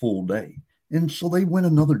fish a full day. And so they went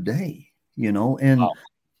another day, and wow.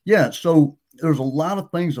 Yeah, so there's a lot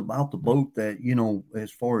of things about the boat that,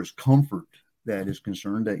 as far as comfort that is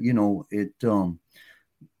concerned, that, it,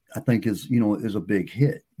 I think is a big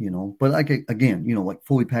hit, but like, again, like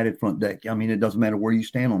fully padded front deck. I mean, it doesn't matter where you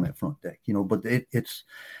stand on that front deck, but it's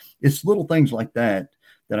little things like that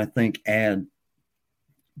I think add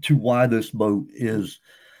to why this boat is,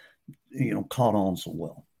 caught on so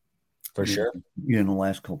well. For sure. In the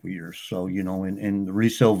last couple of years. So, and the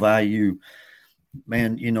resale value,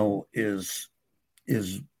 man, is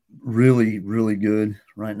really, really good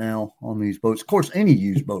right now on these boats. Of course, any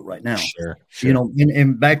used boat right now. Sure.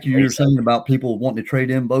 And back to your saying about people wanting to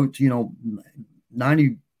trade in boats, about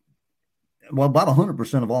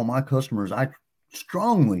 100% of all my customers, I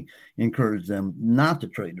strongly encourage them not to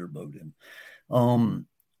trade their boat in.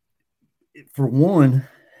 For one,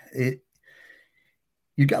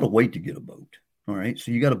 you got to wait to get a boat. All right.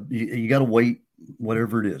 So you got to wait,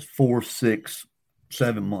 whatever it is, 4, 6,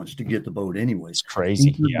 7 months to get the boat anyways. It's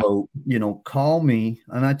crazy. Yeah. Boat, call me.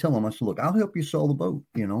 And I tell them, I said, look, I'll help you sell the boat.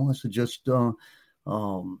 I said, just, a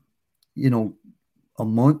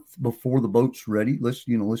month before the boat's ready, let's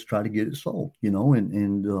try to get it sold, or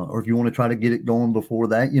if you want to try to get it going before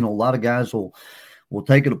that, a lot of guys will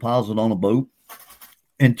take a deposit on a boat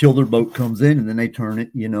until their boat comes in and then they turn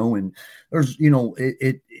it, and there's,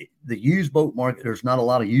 the used boat market, there's not a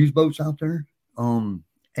lot of used boats out there.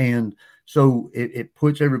 And so it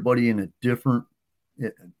puts everybody in a different,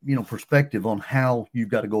 perspective on how you've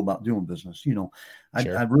got to go about doing business. Sure.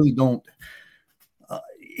 I really don't,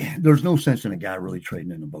 there's no sense in a guy really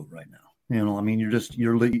trading in a boat right now. You know, I mean,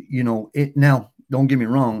 it now. Don't get me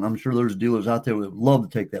wrong. I'm sure there's dealers out there that would love to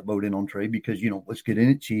take that boat in on trade because, let's get in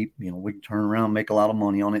it cheap. We can turn around, make a lot of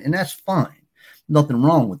money on it. And that's fine. Nothing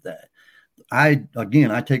wrong with that. I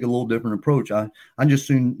take a little different approach. I just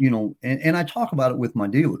soon, and I talk about it with my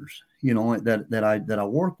dealers, that I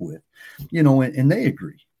work with, and they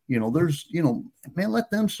agree. There's, man,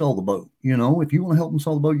 let them sell the boat. If you want to help them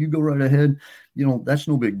sell the boat, you go right ahead. That's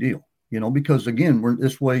no big deal, because again, we're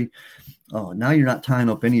this way. Now you're not tying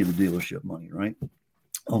up any of the dealership money, right?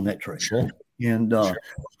 On that trade. Sure. And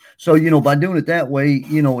so, by doing it that way,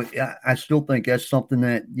 I still think that's something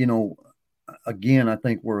that, again, I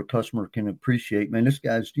think where a customer can appreciate, man, this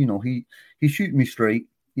guy's, he's shooting me straight,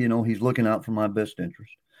 he's looking out for my best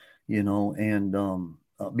interest, and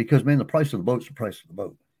because, man, the price of the boat's the price of the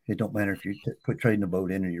boat. It don't matter if you put trading the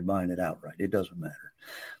boat in or you're buying it outright. It doesn't matter,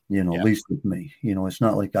 at least with me, it's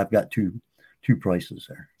not like I've got two prices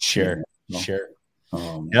there. Sure. Sure.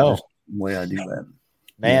 No, the way I do that,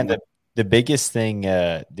 man, the biggest thing,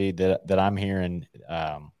 dude, that I'm hearing,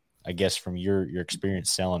 I guess from your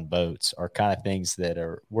experience selling boats are kind of things that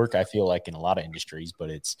are work, I feel like in a lot of industries, but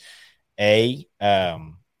it's going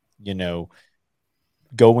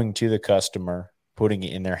to the customer, putting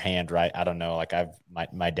it in their hand, right? I don't know. Like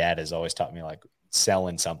my dad has always taught me like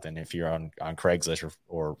selling something if you're on Craigslist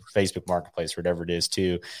or Facebook Marketplace, whatever it is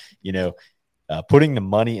too, putting the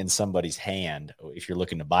money in somebody's hand, if you're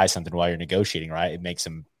looking to buy something while you're negotiating, right? It makes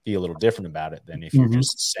them feel a little different about it than if you're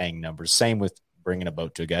just saying numbers. Same with bringing a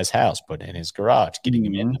boat to a guy's house, putting it in his garage, getting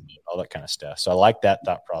him in, all that kind of stuff. So I like that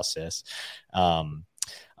thought process.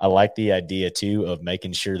 I like the idea too of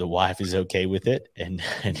making sure the wife is okay with it. And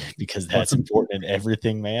because that's important in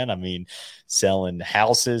everything, man. I mean, selling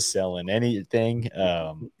houses, selling anything.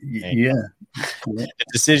 The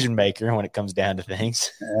decision maker when it comes down to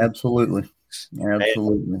things. Absolutely.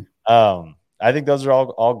 I think those are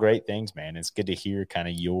all great things, man. It's good to hear kind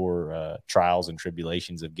of your trials and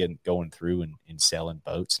tribulations of going through and selling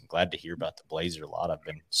boats. I'm glad to hear about the Blazer a lot. I've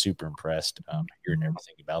been super impressed hearing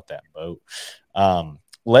everything about that boat.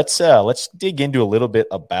 Let's dig into a little bit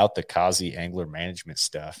about the Kaase Angler Management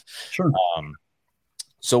stuff. Sure.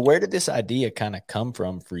 So where did this idea kind of come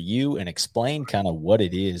from for you, and explain kind of what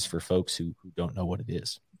it is for folks who don't know what it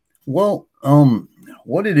is? Well,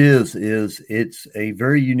 what it is it's a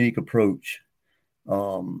very unique approach,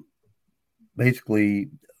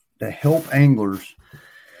 basically to help anglers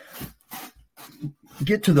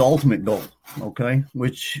get to the ultimate goal. Okay.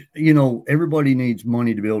 Which, everybody needs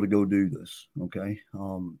money to be able to go do this. Okay.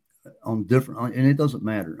 On different, and it doesn't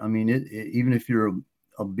matter. I mean, even if you're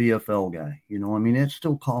a BFL guy, it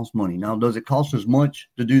still costs money. Now, does it cost as much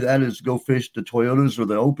to do that as go fish the Toyotas or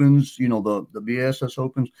the Opens, the BASS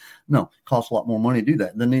Opens? No, it costs a lot more money to do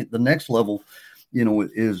that. Then the next level,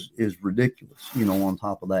 is ridiculous, on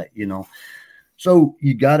top of that, so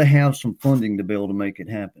you got to have some funding to be able to make it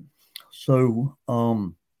happen. So,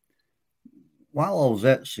 while I was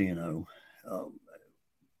at CNO,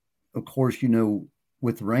 of course,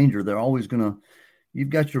 with Ranger, they're always you've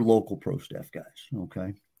got your local pro staff guys.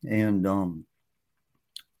 Okay. And,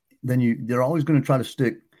 then they're always going to try to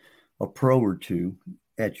stick a pro or two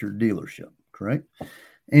at your dealership. Correct.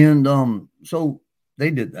 And, so they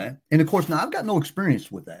did that. And of course, now I've got no experience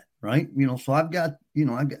with that. Right. So I've got,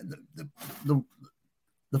 I got the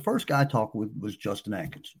first guy I talked with was Justin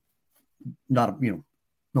Atkinson.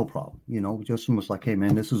 No problem. Justin was like, hey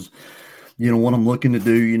man, this is, what I'm looking to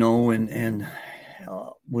do, and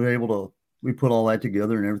we were able to, we put all that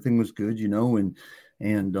together and everything was good,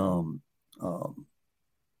 and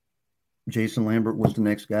Jason Lambert was the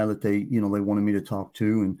next guy that they wanted me to talk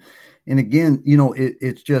to. And again,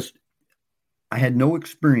 it's just, I had no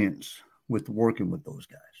experience with working with those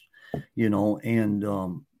guys, and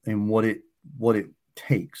what it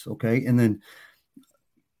takes. Okay. And then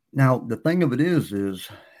now the thing of it is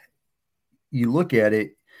you look at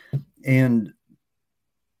it and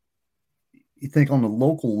you think on the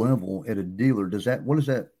local level at a dealer, what does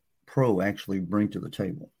that pro actually bring to the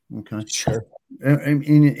table? Okay. Sure.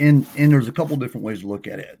 And there's a couple different ways to look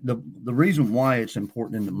at it. The reason why it's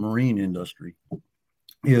important in the marine industry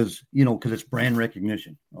is, because it's brand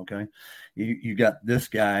recognition. Okay. You got this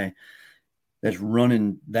guy that's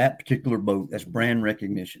running that particular boat. That's brand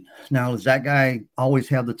recognition. Now, does that guy always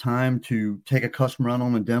have the time to take a customer out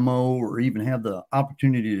on a demo or even have the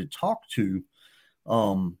opportunity to talk to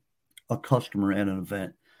a customer at an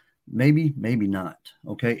event? Maybe, maybe not.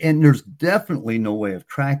 Okay. And there's definitely no way of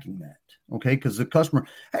tracking that. Okay. Because the customer,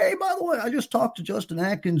 hey, by the way, I just talked to Justin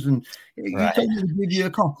Atkins and he told me to give you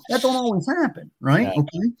a call. That don't always happen. Right.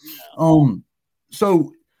 Okay.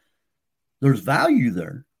 So there's value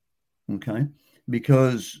there. Okay.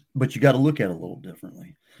 But you got to look at it a little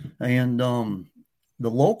differently. And the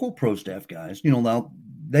local pro staff guys, now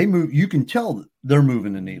they move, you can tell that they're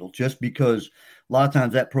moving the needle just because a lot of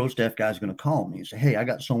times that pro staff guy is going to call me and say, hey, I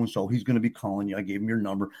got so and so. He's going to be calling you. I gave him your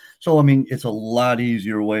number. So, I mean, it's a lot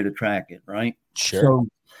easier way to track it, right? Sure. So,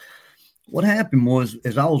 what happened was,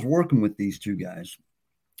 as I was working with these two guys,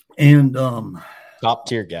 and top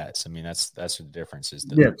tier guys. I mean, that's the difference. Is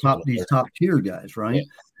these top tier guys, right?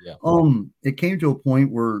 Yeah. It came to a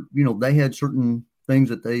point where they had certain things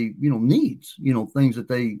that they needs, things that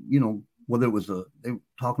they whether it was they were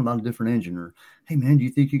talking about a different engine, or hey man, do you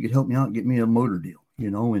think you could help me out and get me a motor deal,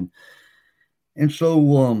 and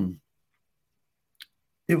so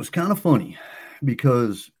it was kind of funny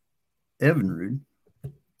because Evinrude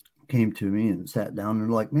came to me and sat down and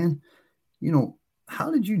they're like, man, how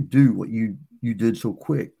did you do what you did so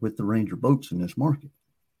quick with the Ranger boats in this market?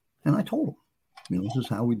 And I told them, this is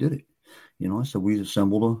how we did it. I said we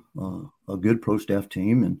assembled a good pro staff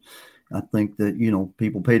team, and I think that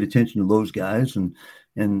people paid attention to those guys, and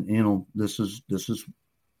this is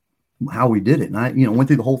how we did it. And I went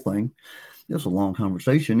through the whole thing. It was a long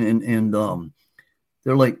conversation, and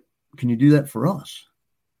they're like, "Can you do that for us?"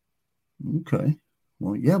 Okay,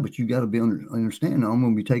 well, yeah, but you got to understand. I'm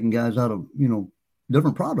going to be taking guys out of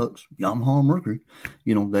different products, Yamaha and Mercury,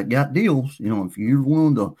 that got deals. If you're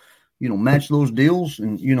willing to match those deals,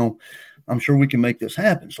 and I'm sure we can make this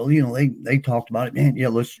happen. So they talked about it, man. Yeah,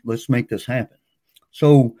 let's make this happen.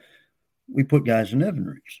 So we put guys in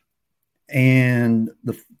Evinrude's, and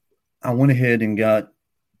I went ahead and got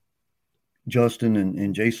Justin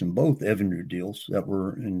and Jason both Evinrude deals that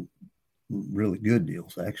were in really good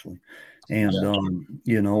deals actually, and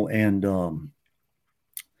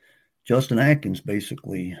Justin Atkins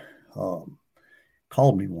basically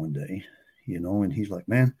called me one day, and he's like,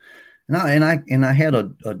 man. And I had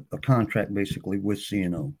a contract basically with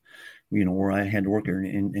CNO, where I had to work there.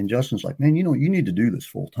 And Justin's like, man, you need to do this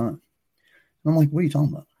full time. And I'm like, what are you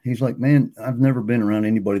talking about? He's like, man, I've never been around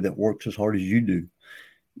anybody that works as hard as you do,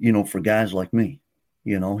 for guys like me.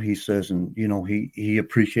 He says, and, he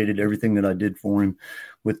appreciated everything that I did for him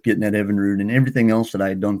with getting that Evinrude and everything else that I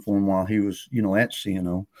had done for him while he was, at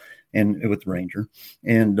CNO and with Ranger.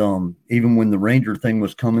 And even when the Ranger thing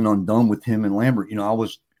was coming undone with him and Lambert, I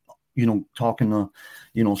was, talking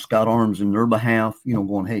to, Scott Arms in their behalf,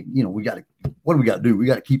 going, hey, what do we got to do? We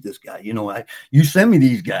got to keep this guy. You send me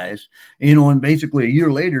these guys, and basically a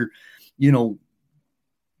year later,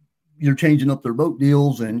 you're changing up their boat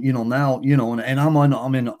deals, and now and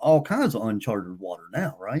I'm in all kinds of uncharted water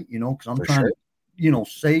now, right? Because I'm trying to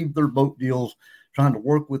save their boat deals, trying to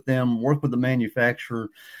work with them, work with the manufacturer,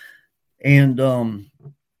 and of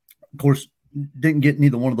course didn't get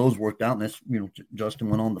neither one of those worked out. And that's Justin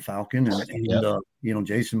went on the Falcon, and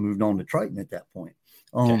Jason moved on to Triton at that point,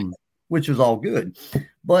 which is all good.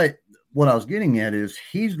 But what I was getting at is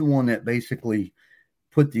he's the one that basically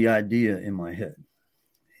put the idea in my head.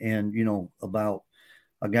 And, about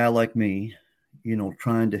a guy like me,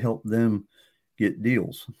 trying to help them get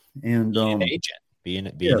deals. And an agent, being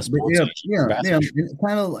a sports agent.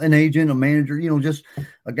 Kind of an agent, a manager, just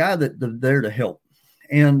a guy that's there to help.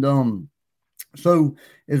 And so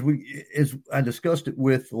as I discussed it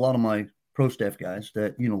with a lot of my pro staff guys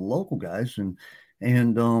that, local guys, and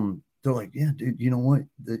they're like, yeah, dude, you know what?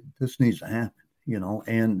 This needs to happen,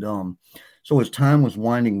 and so as time was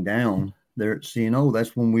winding down there at CNO,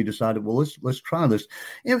 that's when we decided, well, let's try this.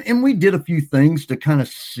 And we did a few things to kind of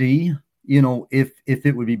see, if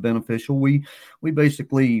it would be beneficial. We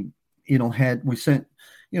basically, we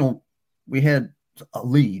had a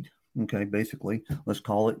lead, okay, basically, let's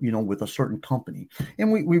call it, with a certain company. And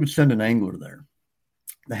we would send an angler there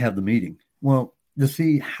to have the meeting. Well, to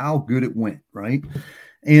see how good it went, right?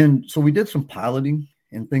 And so we did some piloting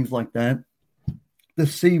and things like that to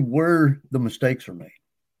see where the mistakes are made.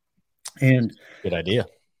 And good idea,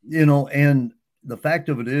 and the fact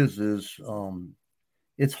of it is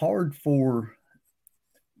it's hard for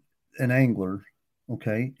an angler.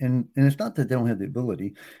 Okay. And it's not that they don't have the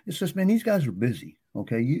ability. It's just, man, these guys are busy.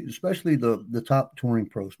 Okay. Especially the top touring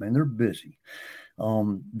pros, man, they're busy.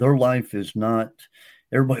 Their life is not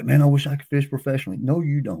everybody, man, I wish I could fish professionally. No,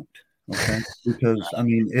 you don't. Okay. Because I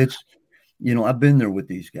mean, it's, I've been there with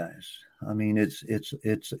these guys. I mean,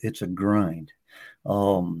 it's a grind.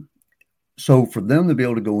 So for them to be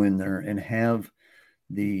able to go in there and have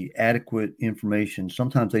the adequate information,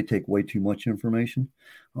 sometimes they take way too much information.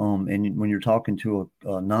 And when you're talking to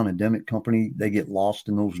a non-endemic company, they get lost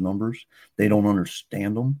in those numbers. They don't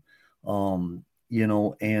understand them. And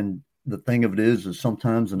the thing of it is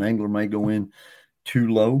sometimes an angler may go in too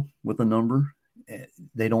low with a number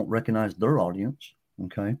they don't recognize their audience.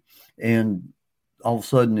 Okay. And all of a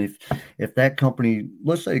sudden, if that company,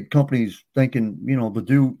 let's say company's thinking, to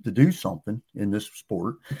do something in this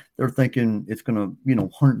sport, they're thinking it's going to,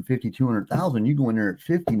 150, 200,000, you go in there at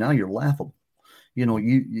 50, now you're laughable. So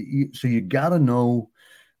you got to know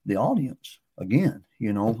the audience again,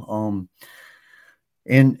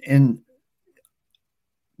 and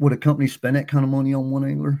would a company spend that kind of money on one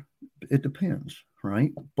angler? It depends,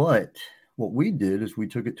 right? But what we did is we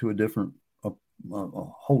took it to a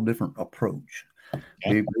whole different approach.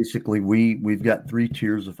 Okay. We've got 3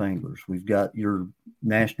 tiers of anglers. We've got your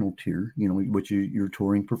national tier, which is your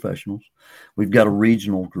touring professionals. We've got a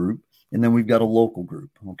regional group, and then we've got a local group.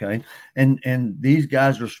 Okay. And these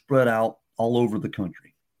guys are spread out all over the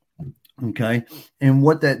country. Okay. And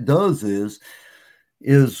what that does is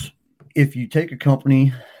if you take a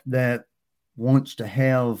company that wants to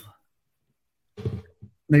have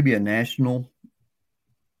maybe a national,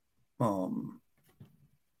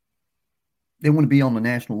 they want to be on the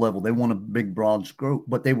national level. They want a big, broad scope,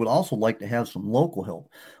 but they would also like to have some local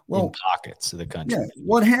help. Well, in pockets of the country. Yeah,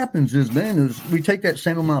 what happens is we take that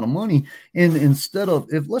same amount of money, and instead of,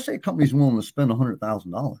 if let's say a company's willing to spend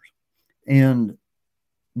 $100,000, and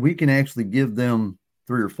we can actually give them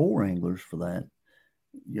 3 or 4 anglers for that.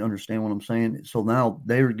 You understand what I'm saying? So now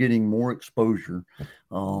they're getting more exposure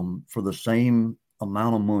for the same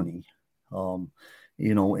amount of money.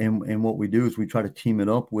 And what we do is we try to team it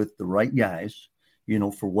up with the right guys,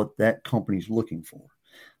 for what that company's looking for.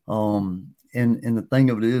 And the thing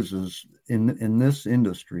of it is in this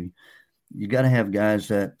industry, you got to have guys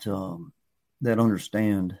that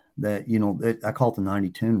understand that, I call it the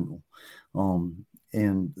 90-10 rule.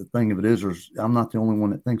 And the thing of it is, I'm not the only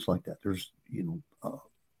one that thinks like that. There's,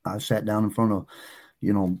 I sat down in front of,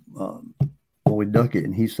 Boyd Duckett,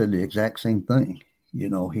 and he said the exact same thing.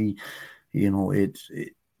 It's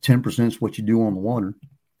 10% is what you do on the water,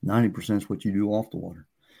 90% is what you do off the water.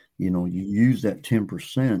 You use that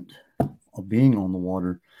 10% of being on the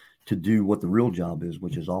water to do what the real job is,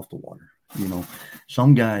 which is off the water.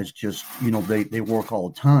 Some guys just, they work all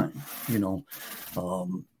the time,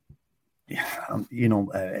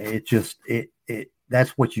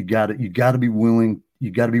 that's what you got to be willing. You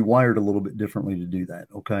got to be wired a little bit differently to do that.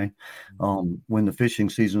 Okay. When the fishing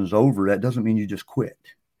season is over, that doesn't mean you just quit,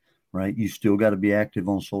 right? You still got to be active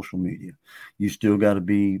on social media. You still got to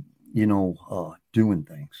be, doing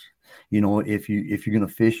things, if you're going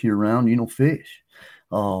to fish year round, fish.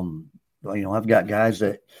 I've got guys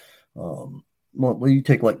that, well, you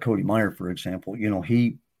take like Cody Meyer, for example,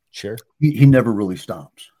 he never really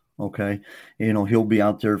stops. Okay. He'll be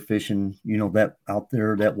out there fishing,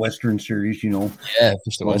 that Western series, Yeah,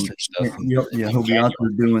 fish the Western stuff. Yeah, he'll be out there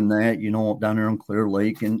doing that, down there on Clear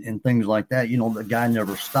Lake and things like that. The guy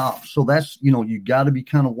never stops. So that's, you got to be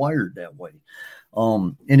kind of wired that way.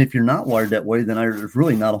 And if you're not wired that way, then there's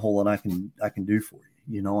really not a whole lot I can do for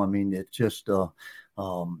you. It's just,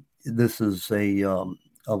 this is a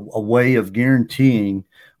way of guaranteeing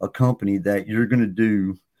a company that you're going to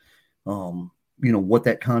do, what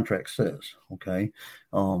that contract says. Okay.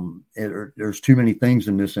 There's too many things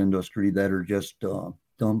in this industry that are just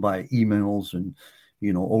done by emails and,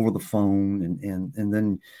 over the phone. And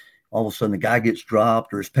then all of a sudden the guy gets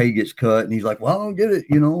dropped or his pay gets cut and he's like, well, I don't get it,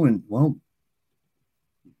 and well,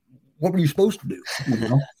 what were you supposed to do?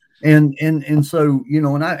 And so,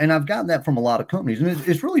 and I've gotten that from a lot of companies, and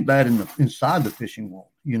it's really bad inside the fishing world,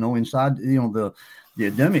 inside, the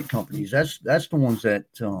endemic companies. That's the ones that,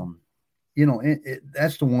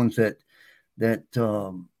 that's the ones that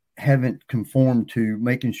haven't conformed to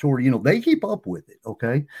making sure, they keep up with it.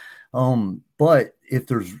 Okay. But if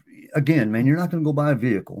there's, again, man, you're not going to go buy a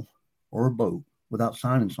vehicle or a boat without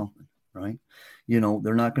signing something, right? They're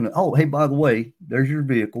not going to, oh, hey, by the way, there's your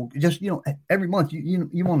vehicle. Just, every month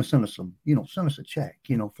you want to send us send us a check,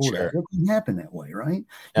 for that. It doesn't happen that way, right?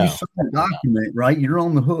 No. You sign a document, right? You're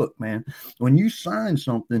on the hook, man. When you sign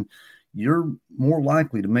something, you're more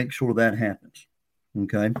likely to make sure that happens.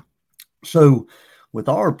 Okay. So with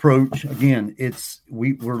our approach, again,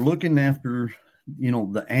 we're looking after,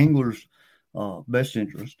 the angler's best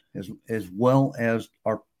interest as well as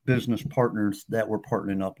our business partners that we're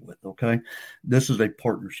partnering up with. Okay. This is a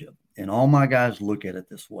partnership, and all my guys look at it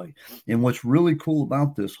this way. And what's really cool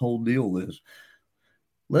about this whole deal is,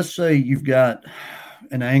 let's say you've got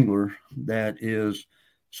an angler that is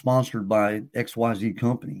sponsored by XYZ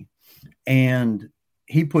company, and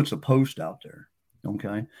he puts a post out there.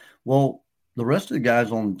 Okay. Well, the rest of the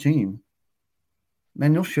guys on the team,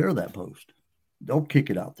 man, they'll share that post. they'll kick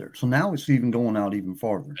it out there. So now it's even going out even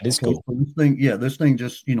farther. That is cool. So this thing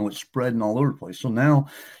just, it's spreading all over the place. So now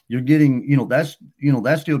you're getting, that's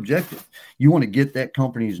the objective. You want to get that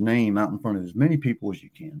company's name out in front of as many people as you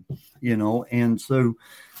can, and so,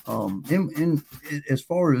 and as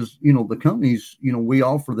far as, the companies, we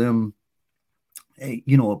offer them a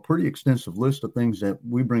pretty extensive list of things that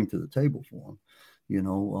we bring to the table for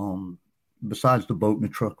them, besides the boat and the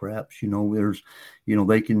truck wraps, there's,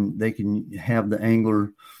 they can have the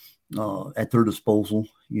angler at their disposal,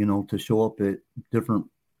 to show up at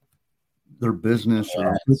their business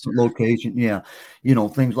or different location. Yeah.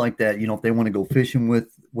 Things like that. If they want to go fishing with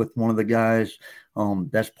one of the guys,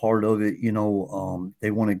 that's part of it. They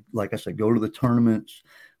want to, like I said, go to the tournaments,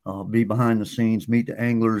 be behind the scenes, meet the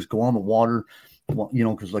anglers, go on the water,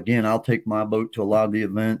 because again, I'll take my boat to a lot of the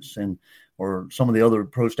events or some of the other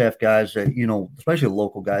pro staff guys that, especially the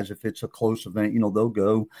local guys, if it's a close event, they'll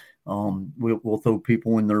go. We'll throw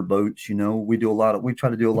people in their boats. We try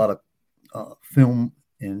to do a lot of film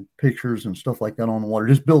and pictures and stuff like that on the water,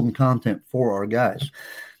 just building content for our guys.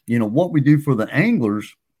 What we do for the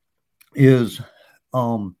anglers is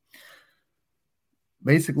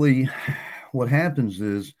basically what happens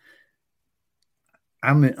is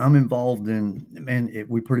I'm involved in,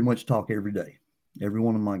 we pretty much talk every day. Every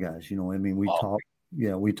one of my guys,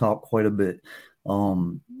 we talk quite a bit,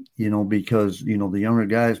 because, the younger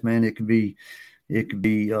guys, man, it could be,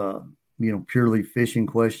 purely fishing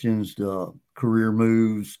questions to career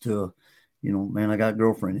moves to, man, I got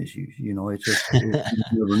girlfriend issues, it's just, you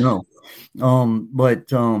never know. But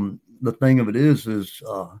the thing of it is,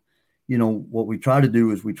 what we try to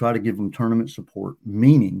do is we try to give them tournament support,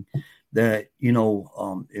 meaning that,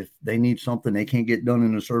 if they need something they can't get done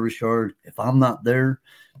in the service yard, if I'm not there,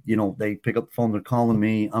 they pick up the phone, they're calling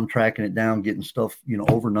me, I'm tracking it down, getting stuff,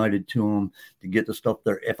 overnighted to them to get the stuff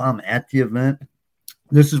there. If I'm at the event,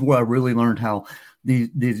 this is where I really learned how the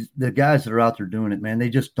guys that are out there doing it, man, they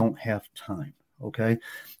just don't have time. Okay.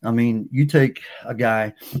 I mean, you take a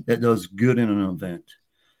guy that does good in an event,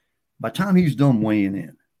 by the time he's done weighing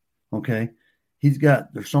in, okay,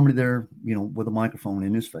 there's somebody there, with a microphone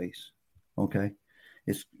in his face. Okay.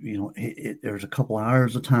 It's, there's a couple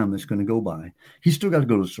hours of time that's going to go by. He's still got to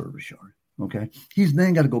go to the service yard. Okay. He's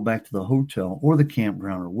then got to go back to the hotel or the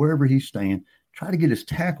campground or wherever he's staying, try to get his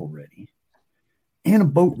tackle ready and a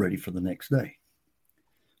boat ready for the next day.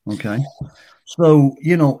 Okay. So,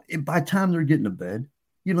 by the time they're getting to bed,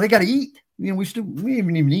 they got to eat. We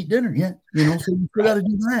haven't even eat dinner yet, so you still got to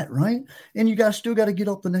do that. Right. And you guys still got to get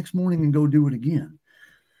up the next morning and go do it again.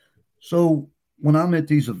 So when I'm at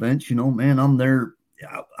these events, man, I'm there.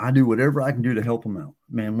 I do whatever I can do to help them out,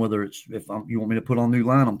 man. Whether it's, you want me to put on new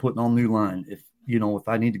line, I'm putting on new line. If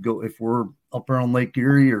I need to go, if we're up there on Lake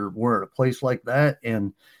Erie or we're at a place like that,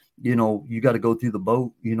 and you got to go through the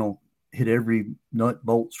boat, hit every nut,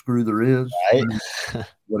 bolt, screw there is, right.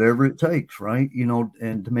 Whatever it takes, right?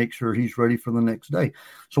 And to make sure he's ready for the next day.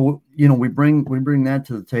 So we bring that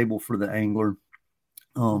to the table for the angler.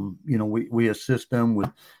 We assist them with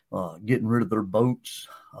getting rid of their boats.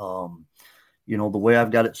 The way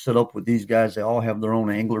I've got it set up with these guys, they all have their own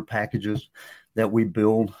angler packages that we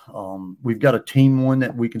build. We've got a team one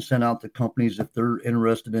that we can send out to companies if they're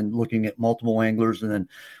interested in looking at multiple anglers. And then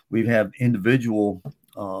we have individual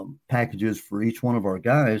packages for each one of our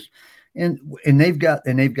guys. And they've got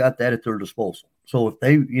that at their disposal. So if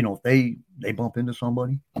they bump into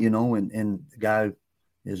somebody, and the guy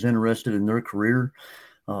is interested in their career,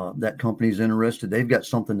 that company's interested, they've got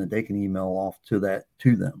something that they can email off to them,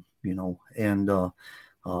 and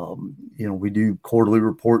we do quarterly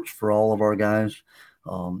reports for all of our guys.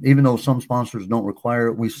 Even though some sponsors don't require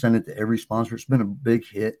it, we send it to every sponsor. It's been a big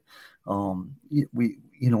hit.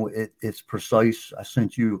 It's precise. I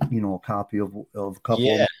sent you, a copy of a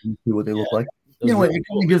couple of them, see what they look like. It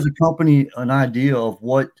kind of gives a company an idea of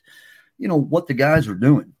what the guys are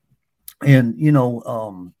doing. And,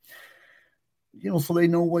 so they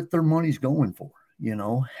know what their money's going for,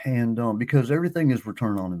 and because everything is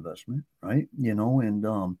return on investment, right?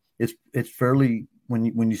 And it's fairly,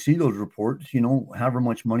 when you see those reports, however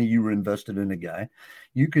much money you were invested in a guy,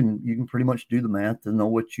 you can pretty much do the math to know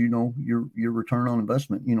what your return on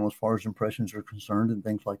investment, as far as impressions are concerned and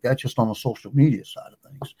things like that, just on the social media side of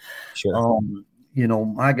things. Sure.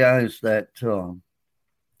 My guys that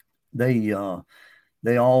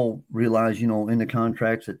they all realize, in the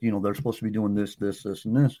contracts that, they're supposed to be doing this,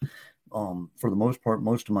 and this. For the most part,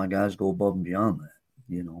 most of my guys go above and beyond that.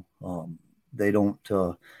 They don't,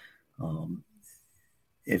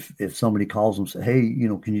 if somebody calls them and say, hey,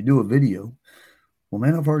 can you do a video? Well,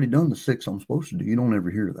 man, I've already done the 6 I'm supposed to do. You don't ever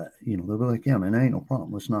hear that. They'll be like, yeah, man, that ain't no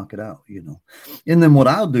problem. Let's knock it out, And then what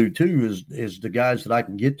I'll do too is the guys that I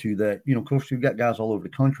can get to that, of course, you've got guys all over the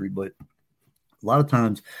country, but a lot of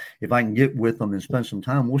times if I can get with them and spend some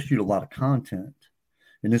time, we'll shoot a lot of content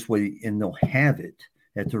in this way, and they'll have it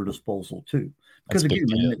at their disposal too. Because again,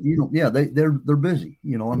 they're busy.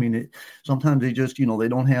 Sometimes they just, they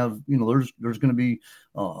don't have, there's going to be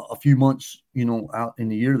a few months, out in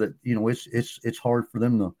the year that, it's hard for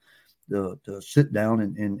them to sit down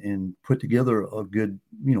and put together a good,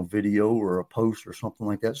 video or a post or something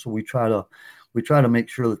like that. So we try to make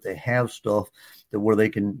sure that they have stuff that where they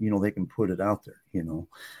can, they can put it out there,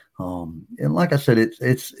 and like I said,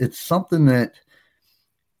 it's something that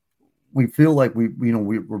we feel like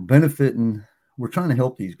we're benefiting. We're trying to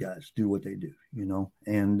help these guys do what they do,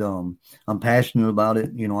 and I'm passionate about it.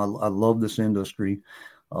 I love this industry.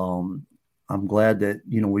 I'm glad that,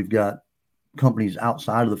 we've got companies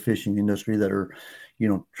outside of the fishing industry that are,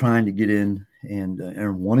 trying to get in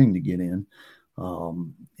and wanting to get in,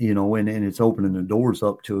 and it's opening the doors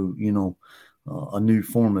up to, a new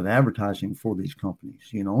form of advertising for these companies,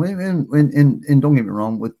 and don't get me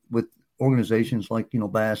wrong, with organizations like,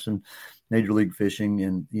 Bass and Major League Fishing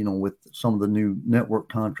and, with some of the new network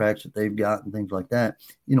contracts that they've got and things like that,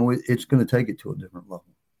 it's going to take it to a different level,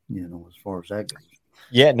 as far as that goes.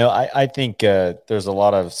 Yeah, no, I think sometimes there's a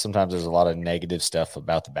lot of negative stuff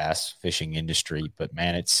about the bass fishing industry, but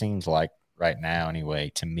man, it seems like right now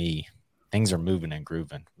anyway, to me, things are moving and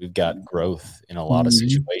grooving. We've got growth in a lot of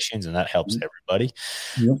situations, and that helps everybody.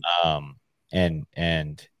 Yep.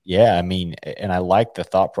 And yeah, I mean, and I like the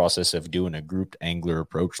thought process of doing a grouped angler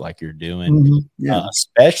approach like you're doing,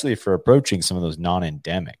 especially for approaching some of those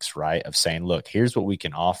non-endemics, right? Of saying, look, here's what we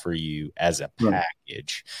can offer you as a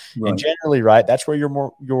package. Right. And generally, right, that's where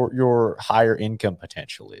your higher income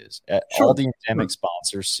potential is. All the endemic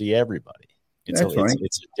sponsors see everybody. It's a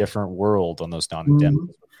different world on those non-endemics.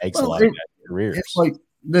 It makes a lot of careers. It's like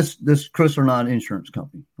this Chris or Not Insurance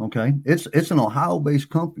Company, okay? It's an Ohio-based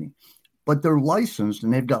company, but they're licensed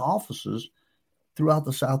and they've got offices throughout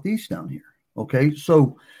the Southeast down here. Okay.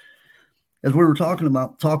 So as we were talking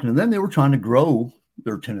to them, they were trying to grow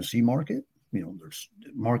their Tennessee market, there's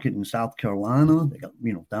market in South Carolina. They got,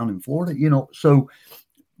 down in Florida, so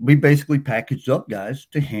we basically packaged up guys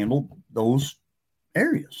to handle those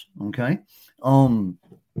areas. Okay.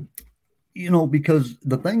 Because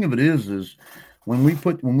the thing of it is when we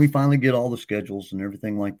finally get all the schedules and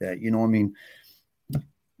everything like that,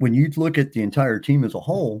 when you look at the entire team as a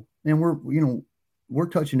whole, and we're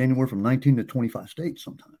touching anywhere from 19 to 25 states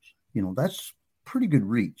sometimes, that's pretty good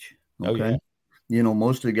reach. Okay. Oh, yeah.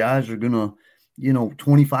 Most of the guys are going to,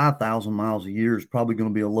 25,000 miles a year is probably going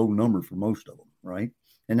to be a low number for most of them. Right.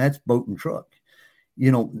 And that's boat and truck,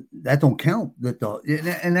 that don't count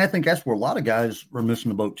and I think that's where a lot of guys are missing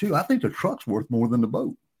the boat too. I think the truck's worth more than the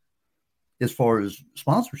boat as far as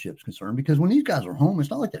sponsorship is concerned, because when these guys are home, it's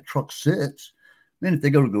not like that truck sits. Man, if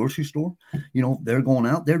they go to the grocery store, they're going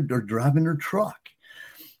out there, they're driving their truck.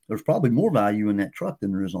 There's probably more value in that truck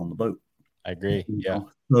than there is on the boat. I agree. Yeah.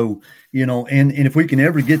 So, and if we can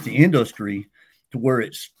ever get the industry to where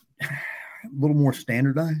it's a little more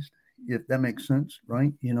standardized, if that makes sense,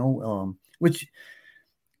 right? Which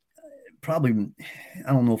probably,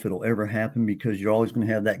 I don't know if it'll ever happen, because you're always going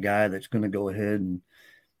to have that guy that's going to go ahead and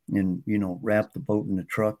wrap the boat in the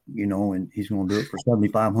truck, and he's going to do it for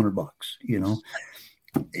 $7,500,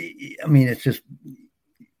 I mean, it's just,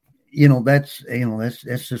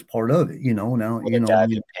 that's just part of it, now, the guy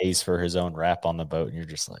that pays for his own wrap on the boat, and you're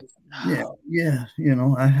just like, oh. Yeah.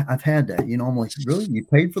 I've had that, I'm like, really? You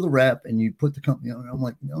paid for the wrap and you put the company on? I'm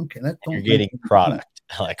like, okay, you're getting product.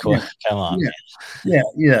 Like, well, come on.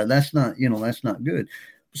 Yeah. That's not, that's not good.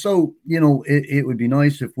 So, it would be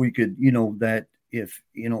nice if we could, that if,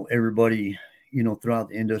 everybody, throughout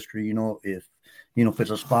the industry, if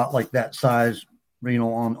it's a spot like that size,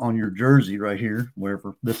 on your jersey right here,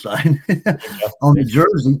 wherever this side on the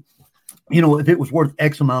jersey, if it was worth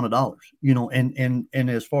X amount of dollars, and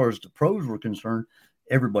as far as the pros were concerned,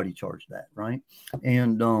 everybody charged that. Right.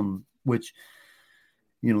 And, which,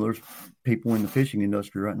 there's people in the fishing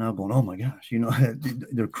industry right now going, oh my gosh,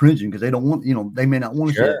 they're cringing because they don't want, they may not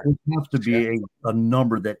want to say it. It has to be a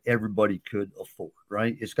number that everybody could afford,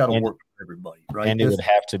 right? It's got to work for everybody, right? And it would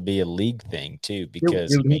have to be a league thing too,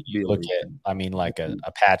 because you look at, like a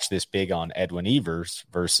patch this big on Edwin Evers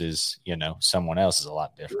versus, someone else is a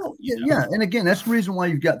lot different. Well, yeah. And again, that's the reason why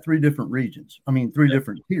you've got three different regions. I mean, three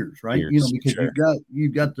different tiers, right? Because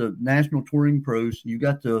you've got the national touring pros, you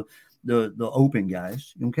got the the open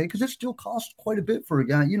guys, okay, because it still costs quite a bit for a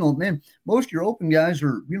guy. Man, most of your open guys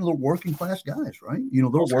are, they're working class guys, right? They're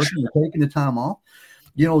working, sure. They're taking the time off,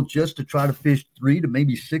 just to try to fish 3 to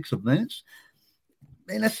maybe 6 events.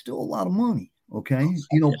 Man, that's still a lot of money, okay?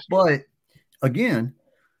 But again,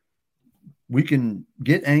 we can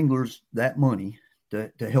get anglers that money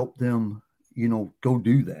to help them, go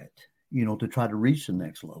do that, to try to reach the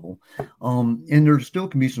next level. And there still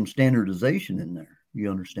can be some standardization in there. You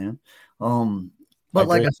understand? But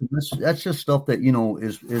like I said, that's just stuff that,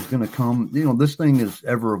 is going to come. This thing is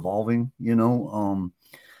ever evolving,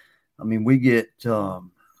 I mean, we get,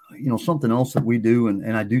 something else that we do,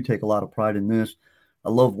 and I do take a lot of pride in this. I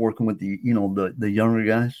love working with the younger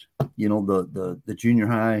guys, the junior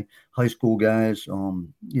high school guys.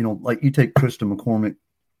 Like you take Tristan McCormick,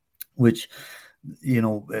 which,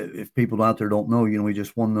 if people out there don't know, he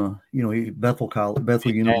just won the,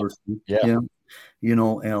 Bethel University. Yeah.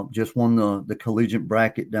 Just won the collegiate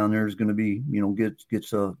bracket down there. Is going to be,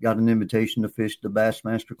 got an invitation to fish the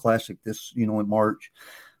Bassmaster Classic this, in March.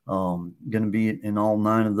 Going to be in all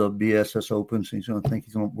 9 of the BSS Opens. We're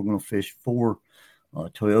going to fish 4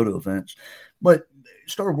 Toyota events, but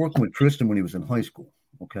started working with Tristan when he was in high school.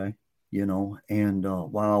 Okay. And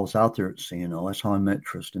while I was out there at CNO, that's how I met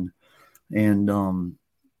Tristan. And,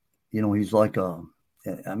 he's like,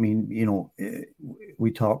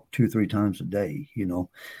 we talk 2-3 times a day,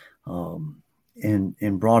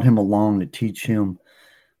 and brought him along to teach him.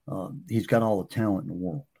 He's got all the talent in the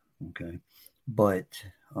world. Okay. But,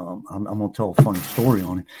 I'm going to tell a funny story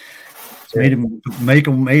on it. Made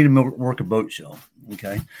him work a boat show.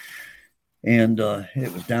 Okay. And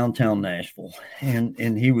it was downtown Nashville.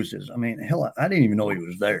 And he was just, hell, I didn't even know he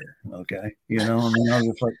was there. Okay. I was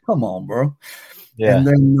just like, come on, bro. Yeah. And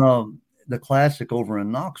then the Classic over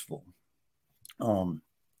in Knoxville,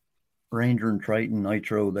 Ranger and Triton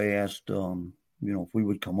Nitro, they asked, if we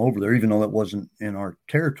would come over there, even though that wasn't in our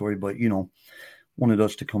territory, but, wanted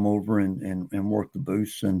us to come over and work the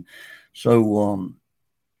booths. And so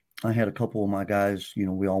I had a couple of my guys,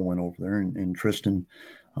 we all went over there, and Tristan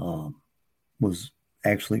was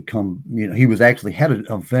actually he was actually had an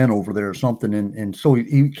event over there or something. And so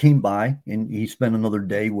he came by and he spent another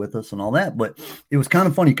day with us and all that. But it was kind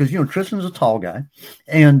of funny because, Tristan's a tall guy.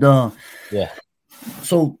 And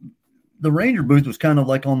so the Ranger booth was kind of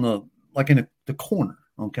like in the corner.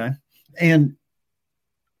 Okay. And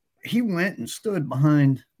he went and stood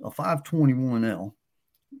behind a 521L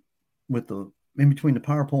with in between the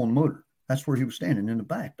power pole and the motor. That's where he was standing, in the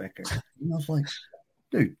back there. And I was like,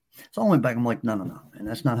 dude. So I went back. I'm like, no. And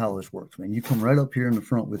that's not how this works, man. You come right up here in the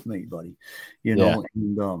front with me, buddy. And,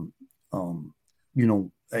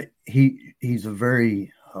 he's a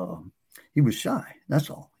very, he was shy.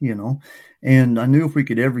 That's all, and I knew if we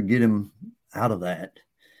could ever get him out of that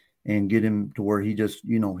and get him to where he just,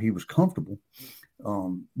 he was comfortable,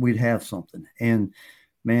 we'd have something. And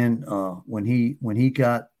man, when he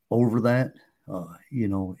got over that,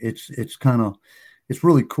 it's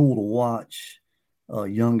really cool to watch a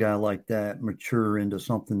young guy like that mature into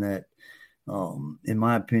something that, in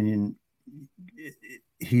my opinion,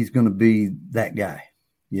 he's going to be that guy.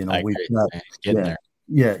 He's got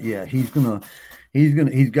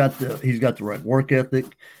the right work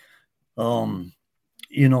ethic. The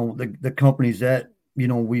companies that,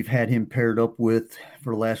 we've had him paired up with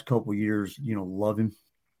for the last couple of years, love him.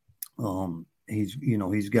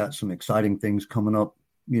 He's got some exciting things coming up,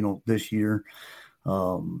 this year.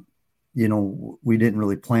 We didn't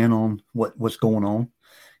really plan on what's going on,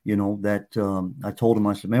 I told him,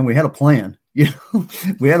 I said, man, we had a plan,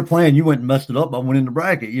 we had a plan. You went and messed it up. I went in the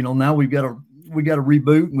bracket, now we got to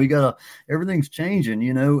reboot, and everything's changing,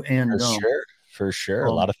 and for sure.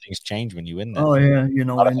 A lot of things change when you win that. Oh yeah. A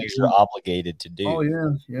lot of things you're obligated to do. Oh yeah.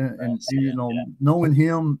 Yeah. And knowing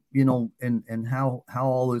him, and how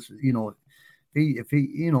all this, if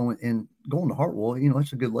he, and going to Hartwell,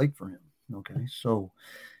 that's a good lake for him. Okay. So,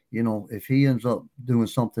 if he ends up doing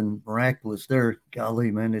something miraculous there, golly,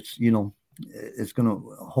 man, it's, it's going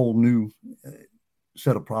to a whole new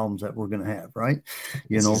set of problems that we're going to have. Right.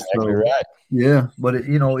 Exactly right. Yeah. But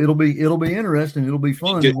it'll be interesting. It'll be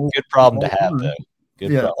fun. Good problem to have though.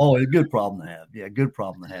 A good problem to have. Yeah. Good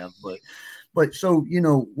problem to have. But so,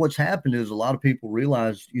 what's happened is a lot of people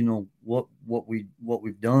realize, what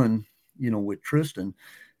we've done, with Tristan.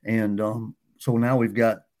 And so now we've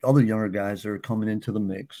got other younger guys that are coming into the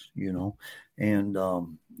mix, and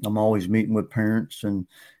I'm always meeting with parents and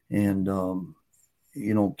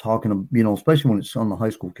talking to, especially when it's on the high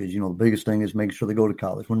school kids, the biggest thing is making sure they go to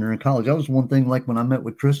college. When they're in college, that was one thing, like when I met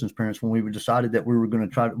with Tristan's parents, when we decided that we were going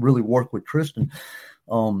to try to really work with Tristan,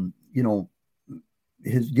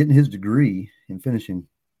 getting his degree and finishing,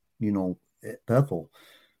 at Bethel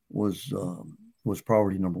was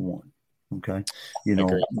priority number one. Okay.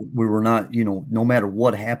 We were not, no matter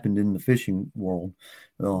what happened in the fishing world,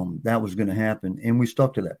 that was going to happen. And we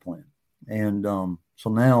stuck to that plan. And so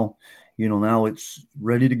now, now it's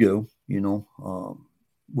ready to go,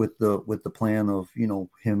 with the plan of,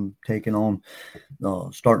 him taking on,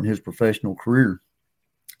 starting his professional career.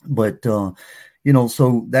 But, so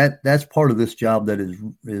that's part of this job that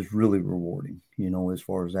is really rewarding, as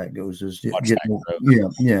far as that goes, is getting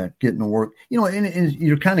to work, and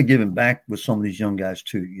you're kind of giving back with some of these young guys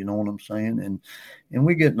too, you know what I'm saying? And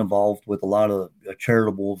we get involved with a lot of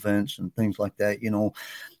charitable events and things like that.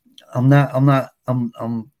 I'm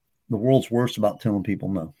the world's worst about telling people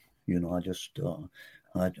no. I just,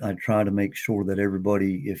 I try to make sure that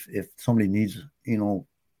everybody, if somebody needs,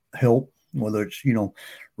 help, whether it's,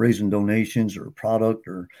 raising donations or product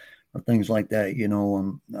or things like that,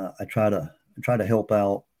 I try to help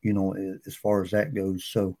out, as far as that goes.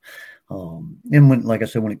 So, and like I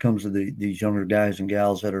said, when it comes to these younger guys and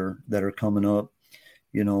gals that are coming up,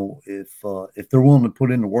 if they're willing to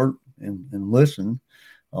put in the work and listen,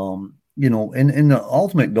 and the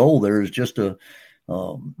ultimate goal there is just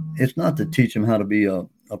it's not to teach them how to be a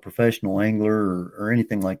professional angler or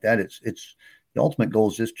anything like that. It's the ultimate goal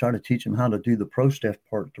is just try to teach them how to do the pro staff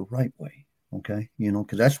part the right way. Okay.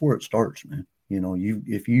 Cause that's where it starts, man.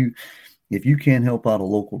 If you can't help out a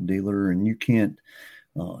local dealer and you can't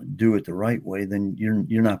do it the right way, then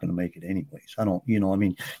you're not going to make it anyways.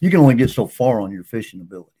 You can only get so far on your fishing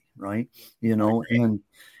ability. Right. And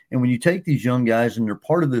when you take these young guys and they're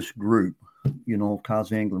part of this group,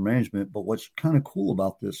 Kaase Angler Management, but what's kind of cool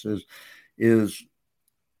about this is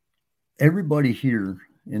everybody here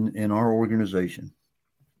in our organization,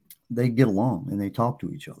 they get along and they talk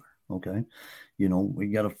to each other. Okay. We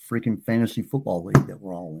got a freaking fantasy football league that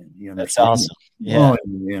we're all in. That's awesome. Yeah.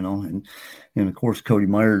 And of course, Cody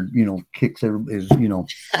Meyer, kicks everybody,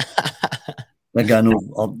 that guy knows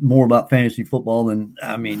more about fantasy football than,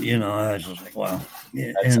 I was just like, wow.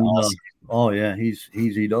 Yeah. That's awesome. Oh yeah, he's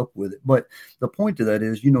eat up with it. But the point to that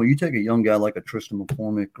is, you take a young guy like a Tristan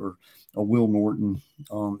McCormick or a Will Norton,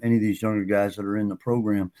 any of these younger guys that are in the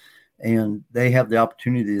program, and they have the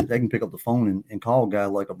opportunity that they can pick up the phone and call a guy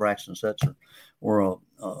like a Braxton Setzer or a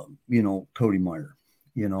Cody Meyer,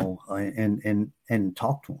 and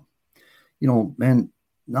talk to him. Man,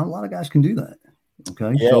 not a lot of guys can do that.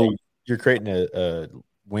 Okay, yeah, so you're creating a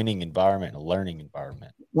winning environment, a learning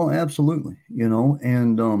environment. Well, absolutely,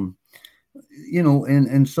 and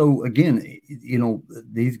so again,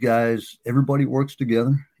 these guys, everybody works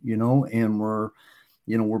together, and we're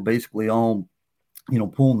basically all,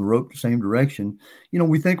 pulling the rope the same direction.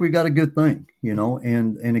 We think we got a good thing,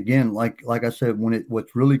 and again, like I said,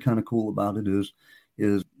 what's really kind of cool about it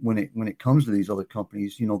is when it comes to these other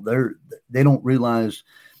companies, they don't realize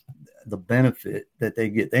the benefit that they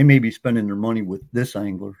get. They may be spending their money with this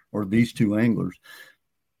angler or these two anglers,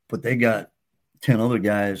 but they got 10 other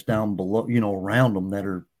guys down below, around them that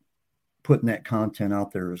are putting that content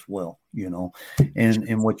out there as well,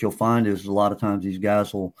 and what you'll find is a lot of times these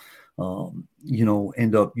guys will,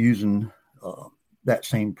 end up using that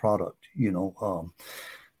same product,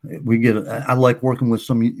 I like working with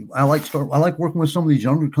I like working with some of these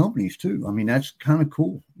younger companies too. That's kind of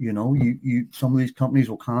cool. Some of these companies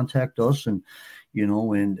will contact us and,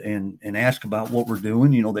 and ask about what we're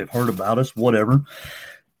doing. They've heard about us, whatever.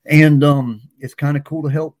 And it's kind of cool to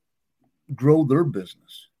help grow their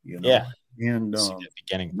business, Yeah. And the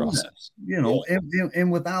beginning process,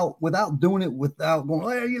 and without doing it, without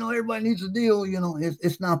going, everybody needs a deal,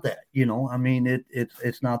 it's not that,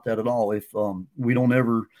 it's not that at all. If we don't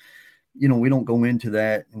ever, we don't go into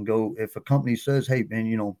that and go, if a company says, hey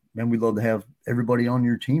man, we'd love to have everybody on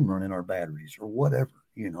your team running our batteries or whatever,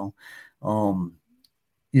 if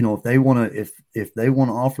they want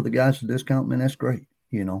to offer the guys a discount, man, that's great.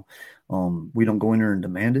 We don't go in there and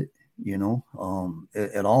demand it,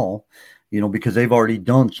 at all, because they've already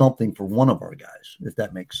done something for one of our guys, if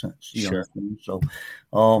that makes sense. Sure. So,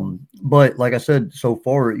 but like I said, so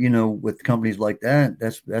far, with companies like that,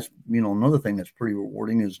 that's, another thing that's pretty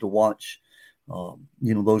rewarding is to watch,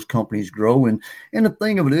 those companies grow. And the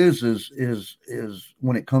thing of it is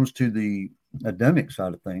when it comes to the academic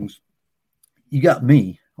side of things, you got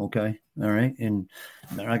me. Okay. All right. And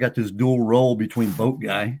I got this dual role between boat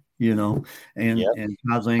guy, and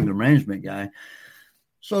Kaase Angler Management guy.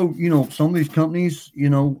 So, some of these companies,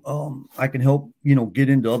 I can help, get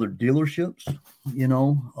into other dealerships,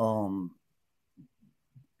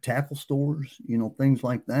 tackle stores, things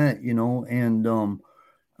like that, and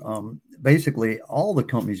basically all the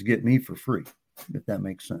companies get me for free. if that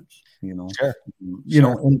makes sense, Sure.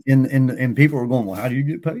 And people are going, well, how do you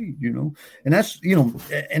get paid? And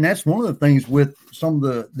that's one of the things with some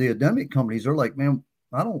of the endemic companies. They're like, man,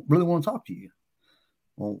 I don't really want to talk to you.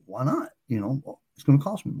 Well, why not? Well, it's going to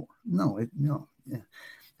cost me more. No. Yeah.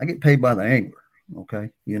 I get paid by the angler. Okay.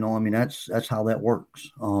 That's how that works.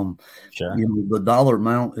 Sure. The dollar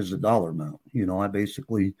amount is the dollar amount. I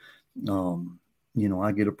basically,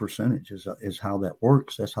 I get a percentage is how that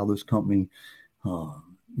works. That's how this company,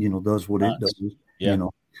 does what it does, yeah.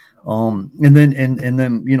 And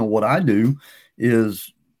then, what I do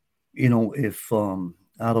is, if, out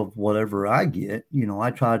of whatever I get,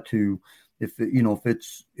 I try to, if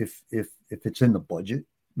it's in the budget,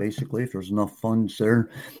 basically, if there's enough funds there,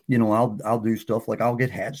 I'll do stuff like I'll get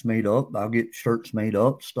hats made up, I'll get shirts made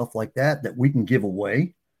up, stuff like that we can give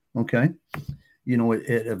away. Okay.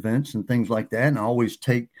 At events and things like that. And I always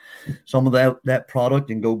take some of that product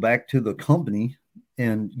and go back to the company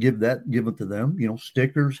and give it to them,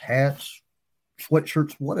 stickers, hats,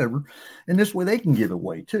 sweatshirts, whatever. And this way they can give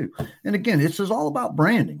away too. And again, this is all about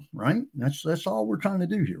branding, right? That's all we're trying to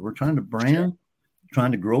do here. We're trying to brand,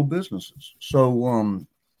 trying to grow businesses. So,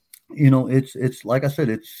 it's like I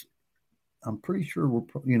said, I'm pretty sure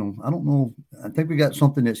I don't know. I think we got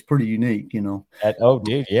something that's pretty unique,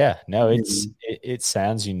 Dude. Yeah, no, it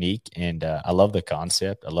sounds unique. And I love the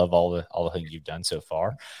concept. I love all the things you've done so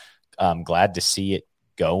far. I'm glad to see it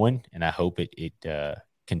going, and I hope it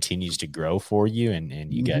continues to grow for you,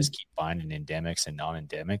 and you guys keep finding endemics and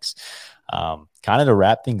non-endemics. Kind of to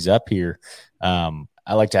wrap things up here,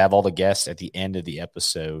 I like to have all the guests at the end of the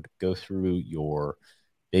episode go through your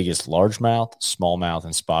biggest largemouth, smallmouth,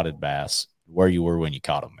 and spotted bass, where you were when you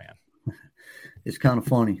caught them, man. It's kind of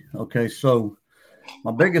funny. Okay, so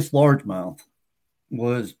my biggest largemouth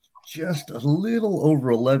was just a little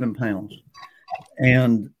over 11 pounds.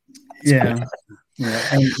 And and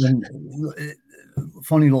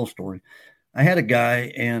funny little story. I had a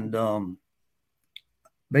guy, and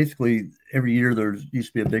basically every year there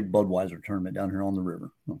used to be a big Budweiser tournament down here on the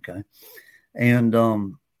river. Okay. And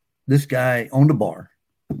this guy owned a bar.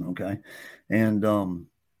 Okay. And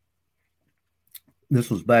this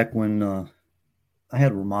was back when I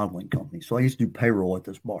had a remodeling company. So I used to do payroll at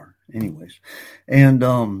this bar anyways.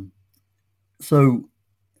 And so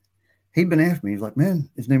he'd been after me. He's like, man,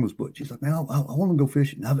 his name was Butch. He's like, man, I want to go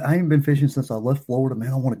fishing. I ain't been fishing since I left Florida,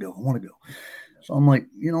 man. I want to go. So I'm like,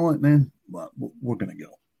 you know what, man, we're going to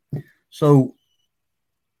go. So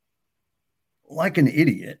like an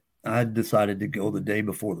idiot, I decided to go the day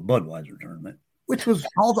before the Budweiser tournament, which was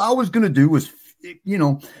all I was going to do was, we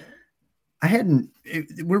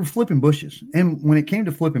were flipping bushes. And when it came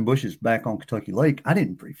to flipping bushes back on Kentucky Lake, I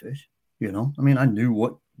didn't pre-fish, I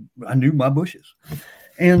knew my bushes.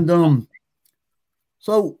 And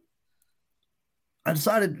so I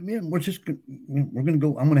decided, man, we're going to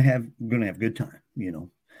go. I'm going to have a good time,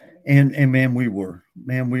 and man, we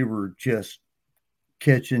were just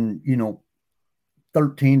catching,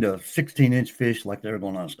 13 to 16-inch fish like they're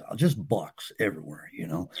going out of style, just bucks everywhere,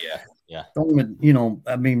 Yeah.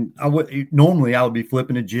 Normally I would be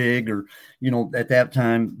flipping a jig or, at that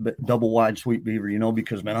time, double wide sweet beaver,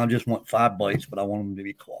 because man, I just want 5 bites, but I want them to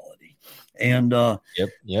be quality. And,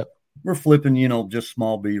 Yep. We're flipping, just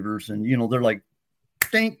small beavers, and, they're like,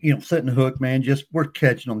 think, setting the hook, man, we're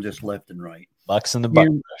catching them just left and right. Bucks in the buck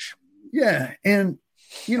brush. Yeah. And,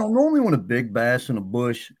 normally when a big bass in a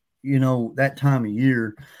bush, that time of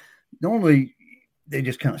year, normally they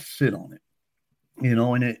just kind of sit on it,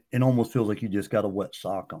 and it almost feels like you just got a wet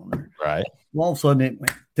sock on there. Right. Well, all of a sudden it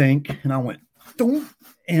went dink, and I went, don't,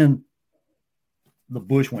 and the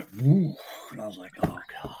bush went, woo, and I was like, oh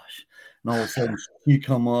gosh. And all of a sudden he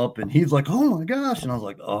come up, and he's like, oh my gosh. And I was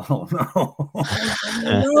like, oh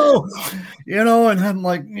no, and I'm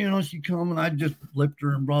like, she come, and I just flipped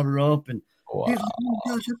her and brought her up, and he's like, oh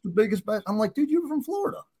my gosh, that's the biggest bass. I'm like, dude, you're from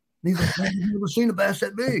Florida. And he's like, man, I've never seen a bass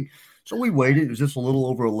that big. So we waited. It was just a little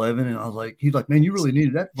over 11. And I was like, he's like, man, you really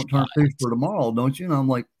needed that turn fish for tomorrow, don't you? And I'm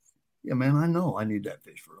like, yeah, man, I know I need that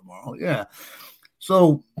fish for tomorrow. Yeah.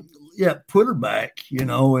 So, yeah, put her back,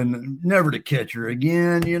 and never to catch her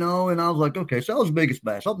again, and I was like, okay, so that was the biggest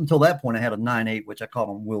bass. Up until that point, I had a 9.8, which I caught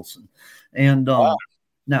on Wilson. And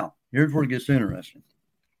now here's where it gets interesting.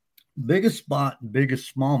 Biggest spot,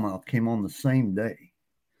 biggest smallmouth came on the same day.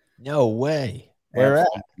 No way. Where at?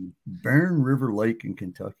 Barren River Lake in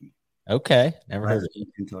Kentucky. Okay. Never heard of it.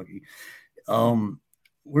 Kentucky.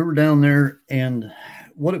 We were down there, and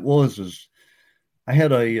what it was is I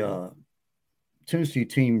had a Tennessee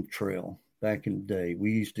team trail back in the day.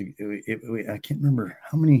 We used to, I can't remember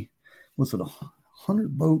how many, was it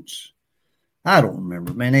 100 boats? I don't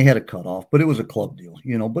remember, man. They had a cutoff, but it was a club deal,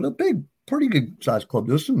 but a big, pretty good sized club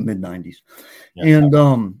deal. This was in the mid-90s. Yeah.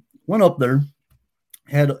 And went up there,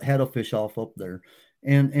 had a fish off up there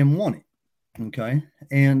and won it. Okay.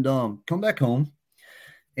 And come back home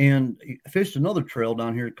and fished another trail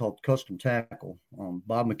down here called Custom Tackle.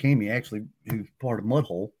 Bob McCamey, actually, who's part of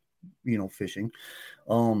Mudhole, fishing.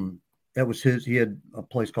 That was he had a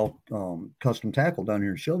place called Custom Tackle down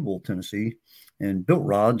here in Shelbyville, Tennessee, and built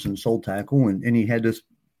rods and sold tackle. And he had this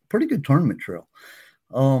pretty good tournament trail.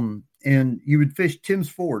 And you would fish Tim's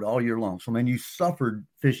Ford all year long. So, man, you suffered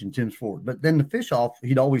fishing Tim's Ford. But then the fish off,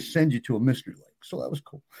 he'd always send you to a mystery lake. So that was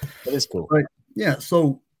cool. That is cool. Right. Yeah.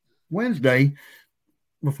 So Wednesday,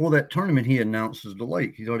 before that tournament, he announces the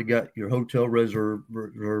lake. He's already got your hotel reserved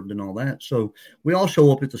and all that. So we all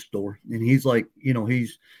show up at the store. And he's like,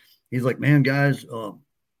 he's like, man, guys, I'm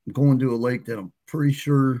going to a lake that I'm pretty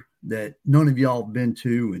sure that none of y'all have been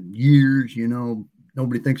to in years,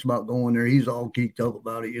 Nobody thinks about going there. He's all geeked up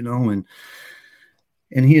about it,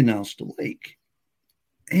 and he announced the lake.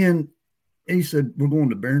 And he said, we're going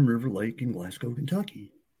to Barren River Lake in Glasgow,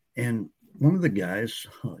 Kentucky. And one of the guys,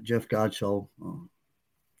 Jeff Godshaw,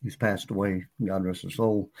 he's passed away, God rest his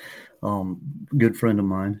soul, good friend of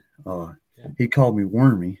mine. He called me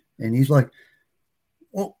Wormy. And he's like,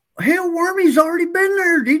 well, hell, Wormy's already been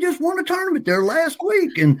there. He just won a tournament there last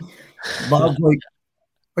week. And Bob's like,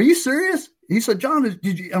 are you serious? He said, John,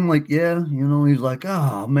 did you? I'm like, yeah, he's like,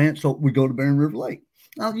 oh, man. So we go to Barren River Lake.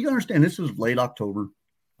 Now, you understand, this is late October.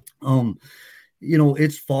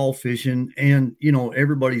 It's fall fishing and,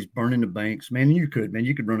 everybody's burning the banks. Man, you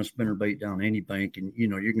could run a spinner bait down any bank and,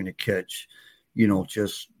 you're going to catch,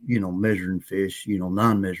 just, measuring fish,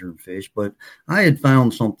 non-measuring fish. But I had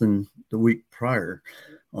found something the week prior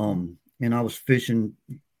and I was fishing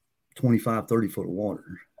 25, 30 foot of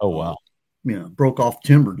water. Oh, wow. Broke off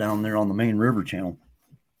timber down there on the main river channel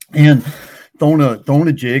and throwing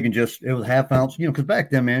a jig and just, it was half ounce, because back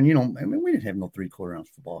then, man, we didn't have no 3/4 ounce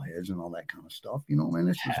football heads and all that kind of stuff, man,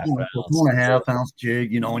 it's just, a half ounce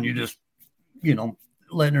jig, and you just,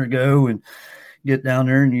 letting her go and get down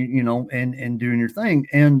there and, and doing your thing.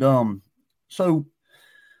 And, so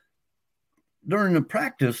during the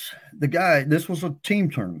practice, the guy, this was a team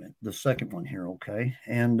tournament, the second one here. Okay.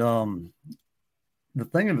 And, the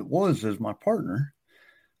thing of it is my partner,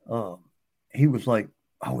 he was like,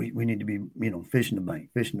 oh, we need to be, fishing the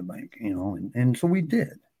bank, and so we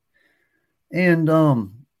did. And lo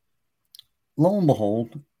and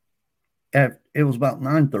behold, it was about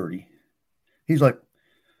 9:30. He's like,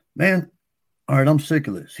 man, all right, I'm sick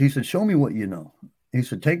of this. He said, show me what you know. He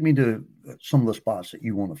said, take me to some of the spots that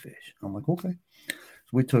you want to fish. I'm like, okay.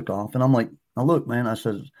 So we took off and I'm like, now look, man, I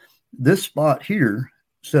said, this spot here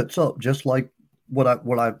sets up just like what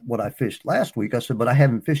I fished last week. I said, but I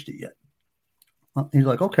haven't fished it yet. He's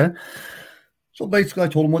like, okay. So basically I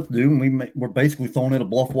told him what to do. And we're basically throwing at a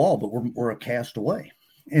bluff wall, but we're a cast away.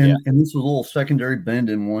 And this was a little secondary bend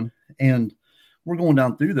in one. And we're going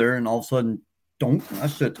down through there. And all of a sudden, I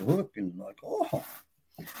set the hook and like,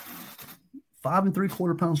 5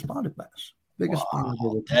 3/4 pound spotted bass. Biggest spot.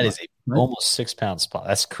 That is almost 6 pound spot.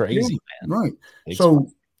 That's crazy, man. Right.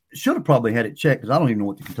 So should have probably had it checked because I don't even know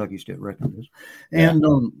what the Kentucky state record is. And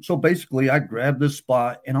so basically I grabbed this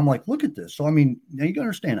spot and I'm like, look at this. So, I mean, now you can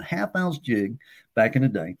understand a half ounce jig back in the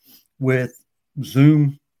day with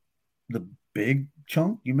Zoom, the big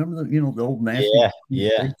chunk. You remember the old nasty?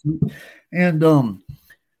 Yeah. And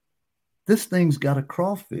this thing's got a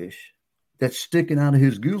crawfish that's sticking out of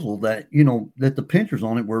his goozle that, that the pinchers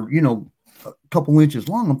on it were, a couple inches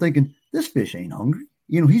long. I'm thinking this fish ain't hungry.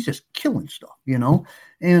 He's just killing stuff,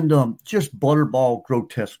 and just butterball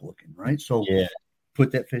grotesque looking, right? So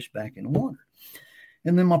put that fish back in the water.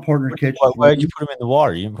 And then my partner catches. Why did you put him in the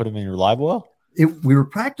water? You didn't put him in your live well? We were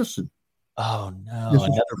practicing. Oh, no.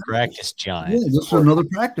 Another practice giant. Yeah, this is another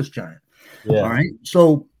practice giant. Yeah. All right.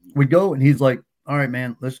 So we go and he's like, all right,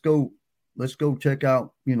 man, let's go check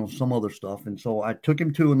out, some other stuff. And so I took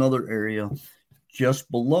him to another area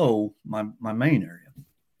just below my main area.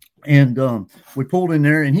 And we pulled in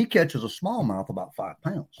there and he catches a smallmouth about 5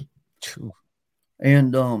 pounds. True.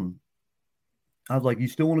 And I was like, you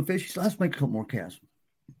still want to fish? He said, let's make a couple more casts.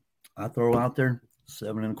 I throw out there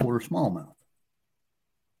 7 1/4 smallmouth.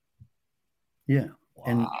 Yeah. Wow.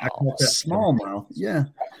 And I caught that smallmouth. Yeah.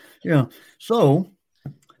 Yeah. So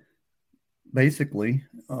basically,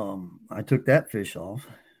 I took that fish off,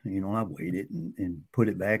 I weighed it and put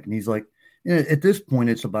it back. And he's like, at this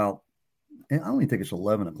point, it's about, I don't even think it's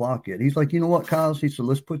 11 o'clock yet. He's like, you know what, Kyle? He said,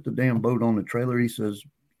 let's put the damn boat on the trailer. He says,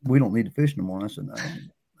 we don't need to fish no more. And I said,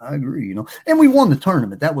 I agree, and we won the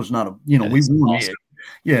tournament. That was not we won.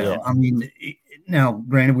 Yeah. I mean, now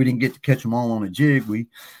granted, we didn't get to catch them all on a jig.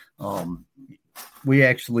 We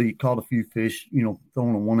actually caught a few fish,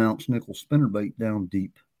 throwing a 1 ounce nickel spinnerbait down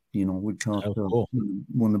deep. We caught cool.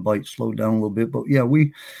 when the bite slowed down a little bit. But yeah,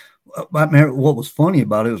 what was funny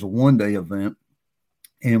about it was a 1-day event,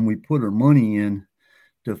 and we put our money in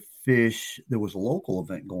to fish. There was a local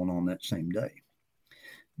event going on that same day,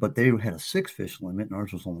 but they had a 6 fish limit, and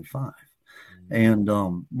ours was only 5. And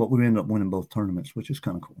but we ended up winning both tournaments, which is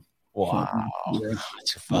kind of cool. Wow, so, yeah.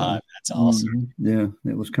 That's 5. That's awesome. Yeah,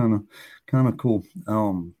 it was kind of cool.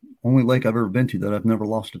 Only lake I've ever been to that I've never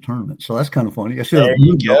lost a tournament, so that's kind of funny. There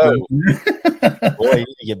you go. Boy, you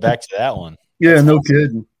need to get back to that one. Yeah, that's awesome.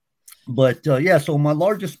 Kidding. But yeah, so my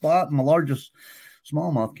largest spot and my largest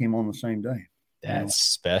smallmouth came on the same day. That's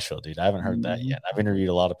special, dude. I haven't heard that yet. I've interviewed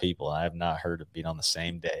a lot of people. I have not heard it being on the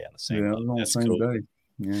same day on the same. Yeah, on the same day.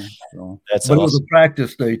 Yeah, so that's but awesome. It was a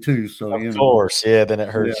practice day too, so of course, yeah. Then it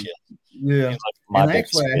hurts you. Yeah, and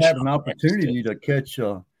actually, I had an opportunity to catch.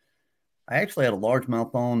 I actually had a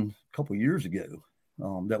largemouth on a couple of years ago.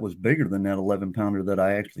 That was bigger than that 11-pounder that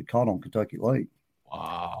I actually caught on Kentucky Lake.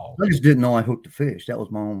 Wow! I just didn't know I hooked a fish. That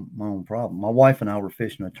was my own problem. My wife and I were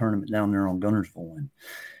fishing a tournament down there on Gunnersville,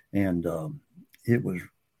 and it was.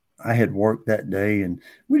 I had worked that day, and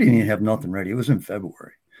we didn't even have nothing ready. It was in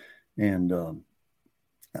February, and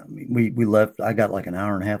I mean, we left. I got like an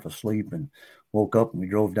hour and a half of sleep and woke up, and we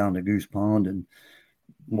drove down to Goose Pond and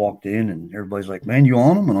walked in, and everybody's like, "Man, you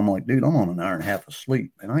on them?" And I'm like, "Dude, I'm on an hour and a half of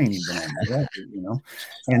sleep, and I ain't even been on that,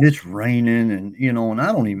 And it's raining, and and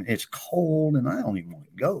I don't even. It's cold, and I don't even want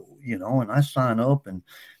to go, And I sign up, and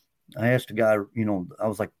I asked the guy, I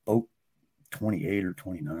was like boat 28 or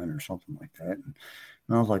 29 or something like that, and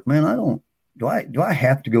I was like, "Man, I don't." Do I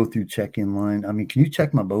have to go through check-in line? I mean, can you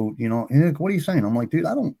check my boat? And like, what are you saying? I'm like, dude,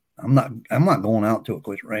 I'm not going out till it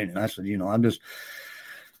quits raining. I said, I'm just,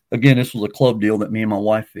 again, this was a club deal that me and my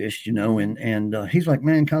wife fished, and he's like,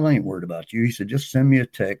 man, Kyle, I ain't worried about you. He said, just send me a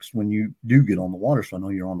text when you do get on the water, so I know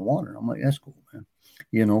you're on the water. I'm like, that's cool, man.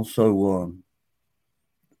 So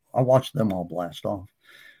I watched them all blast off,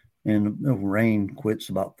 and the rain quits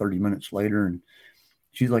about 30 minutes later, and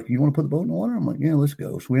she's like, you want to put the boat in the water? I'm like, yeah, let's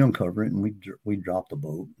go. So we uncover it, and we drop the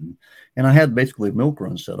boat. And I had basically a milk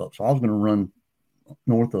run set up. So I was going to run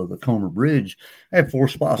north of the Comer Bridge. I had 4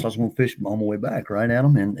 spots. I was going to fish on my way back, right at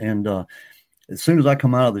them. And as soon as I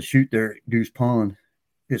come out of the chute there at Goose Pond,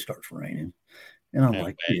 it starts raining. And I'm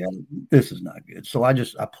like, yeah, this is not good. So I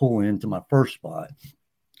pull into my first spot.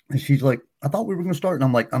 And she's like, I thought we were going to start. And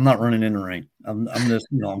I'm like, I'm not running in the rain. I'm just,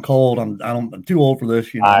 I'm cold. I'm too old for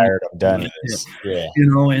this. Tired. I'm done with this. Yeah.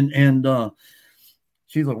 And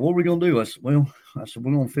she's like, what are we going to do? I said,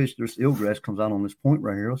 we're going to fish. There's eelgrass comes out on this point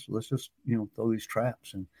right here. So let's just, throw these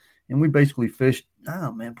traps. And we basically fished,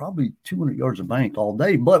 probably 200 yards of bank all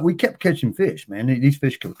day. But we kept catching fish, man. These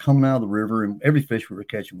fish were coming out of the river, and every fish we were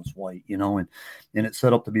catching was white, and it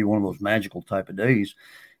set up to be one of those magical type of days.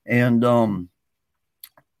 And,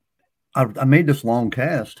 I made this long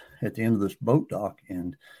cast at the end of this boat dock,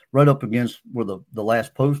 and right up against where the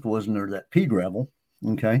last post was, and there's that pea gravel.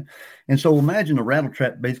 Okay. And so imagine a rattle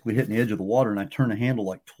trap basically hitting the edge of the water, and I turned the handle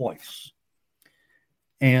like twice.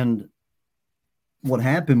 And what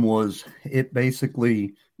happened was it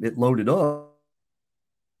loaded up.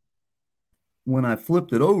 When I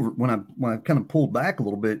flipped it over, when I kind of pulled back a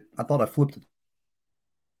little bit, I thought I flipped it.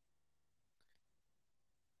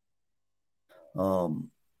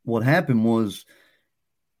 What happened was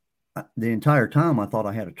the entire time I thought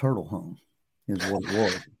I had a turtle hung, is what it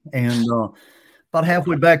was. And about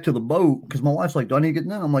halfway back to the boat, because my wife's like, do I need to get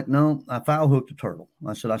down? I'm like, no, I foul hooked a turtle.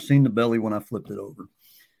 I said, I seen the belly when I flipped it over.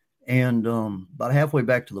 And about halfway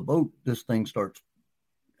back to the boat, this thing starts,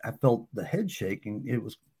 I felt the head shaking. It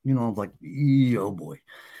was, I was like, oh boy.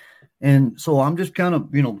 And so I'm just kind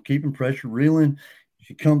of, keeping pressure, reeling.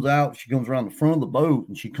 She comes out, she comes around the front of the boat,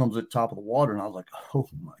 and she comes at the top of the water. And I was like, oh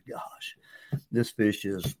my gosh, this fish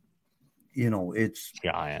is, it's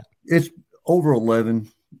giant. It's over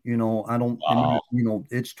 11, I don't, wow.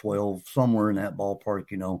 It's 12, somewhere in that ballpark,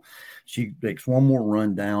 she makes one more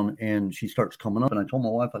run down, and she starts coming up. And I told my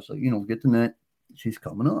wife, I said, get the net. She's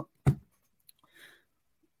coming up.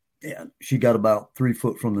 Yeah. She got about 3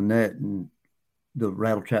 foot from the net, and the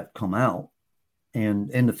rattle trap come out. And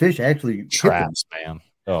the fish actually traps, man.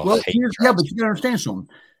 Oh, well, but you gotta understand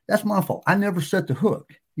something. That's my fault. I never set the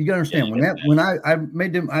hook. You gotta understand when I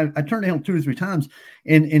made them, I turned it on 2 or 3 times,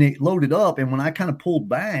 and it loaded up. And when I kind of pulled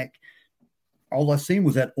back, all I seen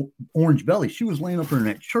was that orange belly. She was laying up there in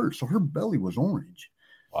that church, so her belly was orange.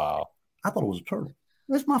 Wow! I thought it was a turtle.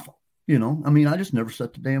 That's my fault. I just never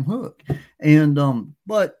set the damn hook. And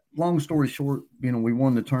but long story short, we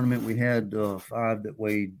won the tournament. We had 5 that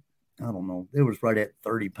weighed, I don't know, it was right at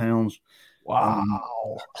 30 pounds. Wow.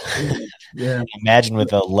 Yeah. Imagine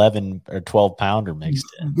with 11 or 12 pounder mixed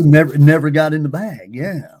in. Never got in the bag.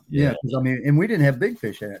 Yeah. Because and we didn't have big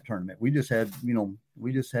fish at that tournament. We just had,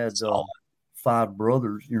 5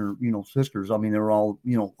 brothers, sisters. I mean, they were all,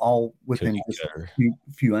 all within just a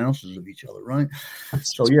few ounces of each other, right?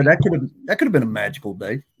 So yeah, that could have been a magical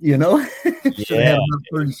day, Should have had about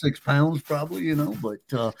 36 pounds probably, but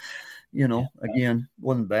again,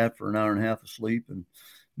 wasn't bad for an hour and a half of sleep and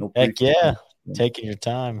no. Heck yeah. Taking your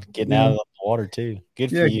time, getting out of the water too.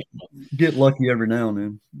 Good for you. Get lucky every now and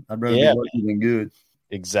then. I'd rather be lucky than good.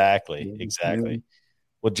 Exactly. Yeah.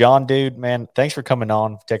 Well, John, dude, man, thanks for coming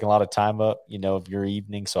on, taking a lot of time up, of your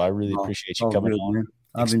evening. So I really appreciate you coming on. Man.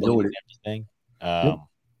 I've enjoyed it. Everything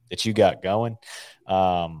that you got going.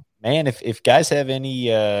 Man, if guys have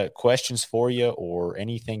any questions for you or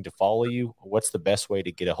anything to follow you, what's the best way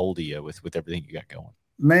to get a hold of you with everything you got going?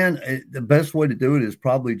 Man, the best way to do it is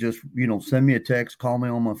probably just, send me a text, call me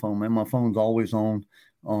on my phone, man. My phone's always on.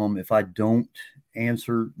 If I don't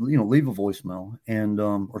answer, leave a voicemail and,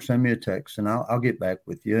 or send me a text and I'll get back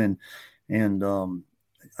with you. And I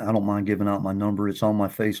don't mind giving out my number. It's on my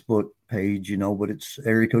Facebook page, but it's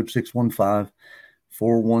area code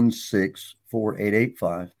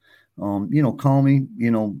 615-416-4885. Call me,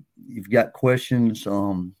 you've got questions,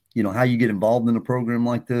 how you get involved in a program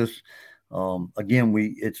like this. Again,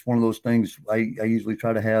 it's one of those things I usually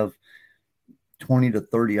try to have 20 to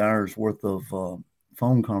 30 hours worth of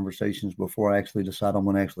phone conversations before I actually decide I'm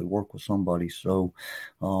going to actually work with somebody. So,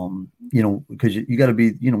 because you got to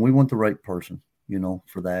be, we want the right person,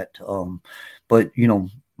 for that. But,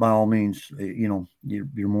 by all means,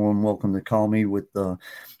 you're more than welcome to call me with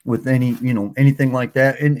any, anything like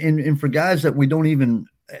that. And for guys that we don't even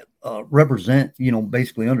represent,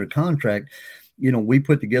 basically under contract, we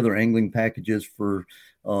put together angling packages for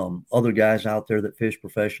other guys out there that fish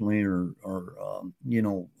professionally or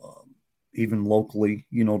even locally,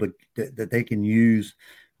 that they can use.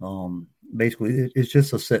 Basically, it's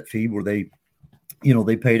just a set fee where they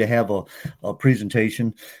pay to have a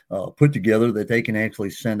presentation put together that they can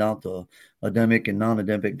actually send out to endemic and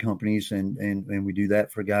non-endemic companies. And we do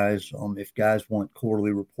that for guys. If guys want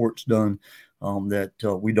quarterly reports done that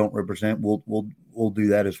we don't represent, we'll do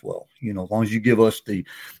that as well. As long as you give us the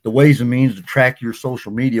ways and means to track your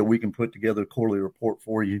social media, we can put together a quarterly report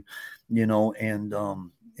for you, and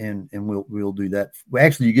we'll do that. Well,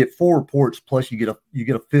 actually, you get 4 reports plus you get a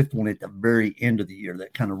 5th one at the very end of the year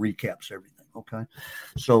that kind of recaps everything. Okay.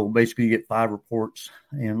 So basically you get 5 reports.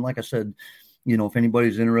 And like I said, if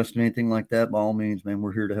anybody's interested in anything like that, by all means, man,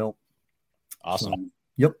 we're here to help. Awesome. So,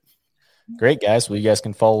 yep. Great, guys. Well, you guys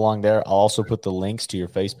can follow along there. I'll also put the links to your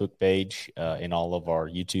Facebook page in all of our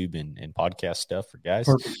YouTube and podcast stuff for guys.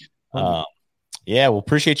 Perfect. Yeah, well,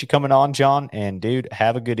 appreciate you coming on, John. And, dude,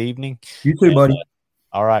 have a good evening. You too, buddy.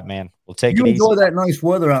 All right, man. We'll take it easy. You enjoy that nice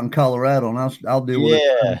weather out in Colorado, and I'll deal with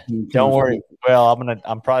it. Yeah, don't worry. Well,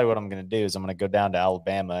 I'm probably what I'm gonna do is I'm gonna go down to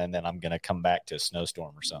Alabama, and then I'm gonna come back to a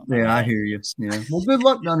snowstorm or something. Yeah, I hear you. Yeah. Well, good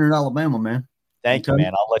luck down there in Alabama, man. Thank you,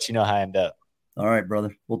 man. I'll let you know how I end up. All right,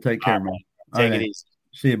 brother. We'll take care, man. Take it easy.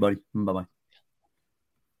 See you, buddy. Bye-bye.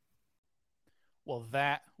 Well,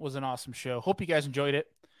 that was an awesome show. Hope you guys enjoyed it.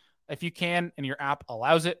 If you can and your app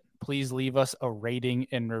allows it, please leave us a rating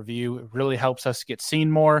and review. It really helps us get seen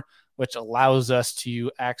more, which allows us to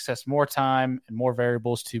access more time and more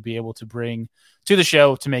variables to be able to bring to the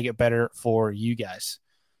show to make it better for you guys.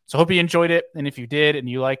 So hope you enjoyed it. And if you did and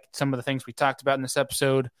you liked some of the things we talked about in this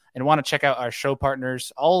episode and want to check out our show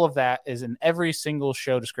partners, all of that is in every single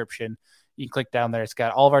show description. You can click down there. It's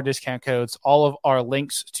got all of our discount codes, all of our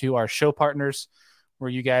links to our show partners, where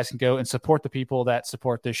you guys can go and support the people that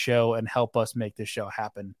support this show and help us make this show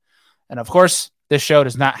happen. And of course, this show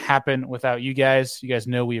does not happen without you guys. You guys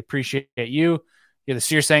know we appreciate you. You're the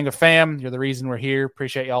Serious Angler fam. You're the reason we're here.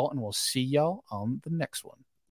 Appreciate y'all, and we'll see y'all on the next one.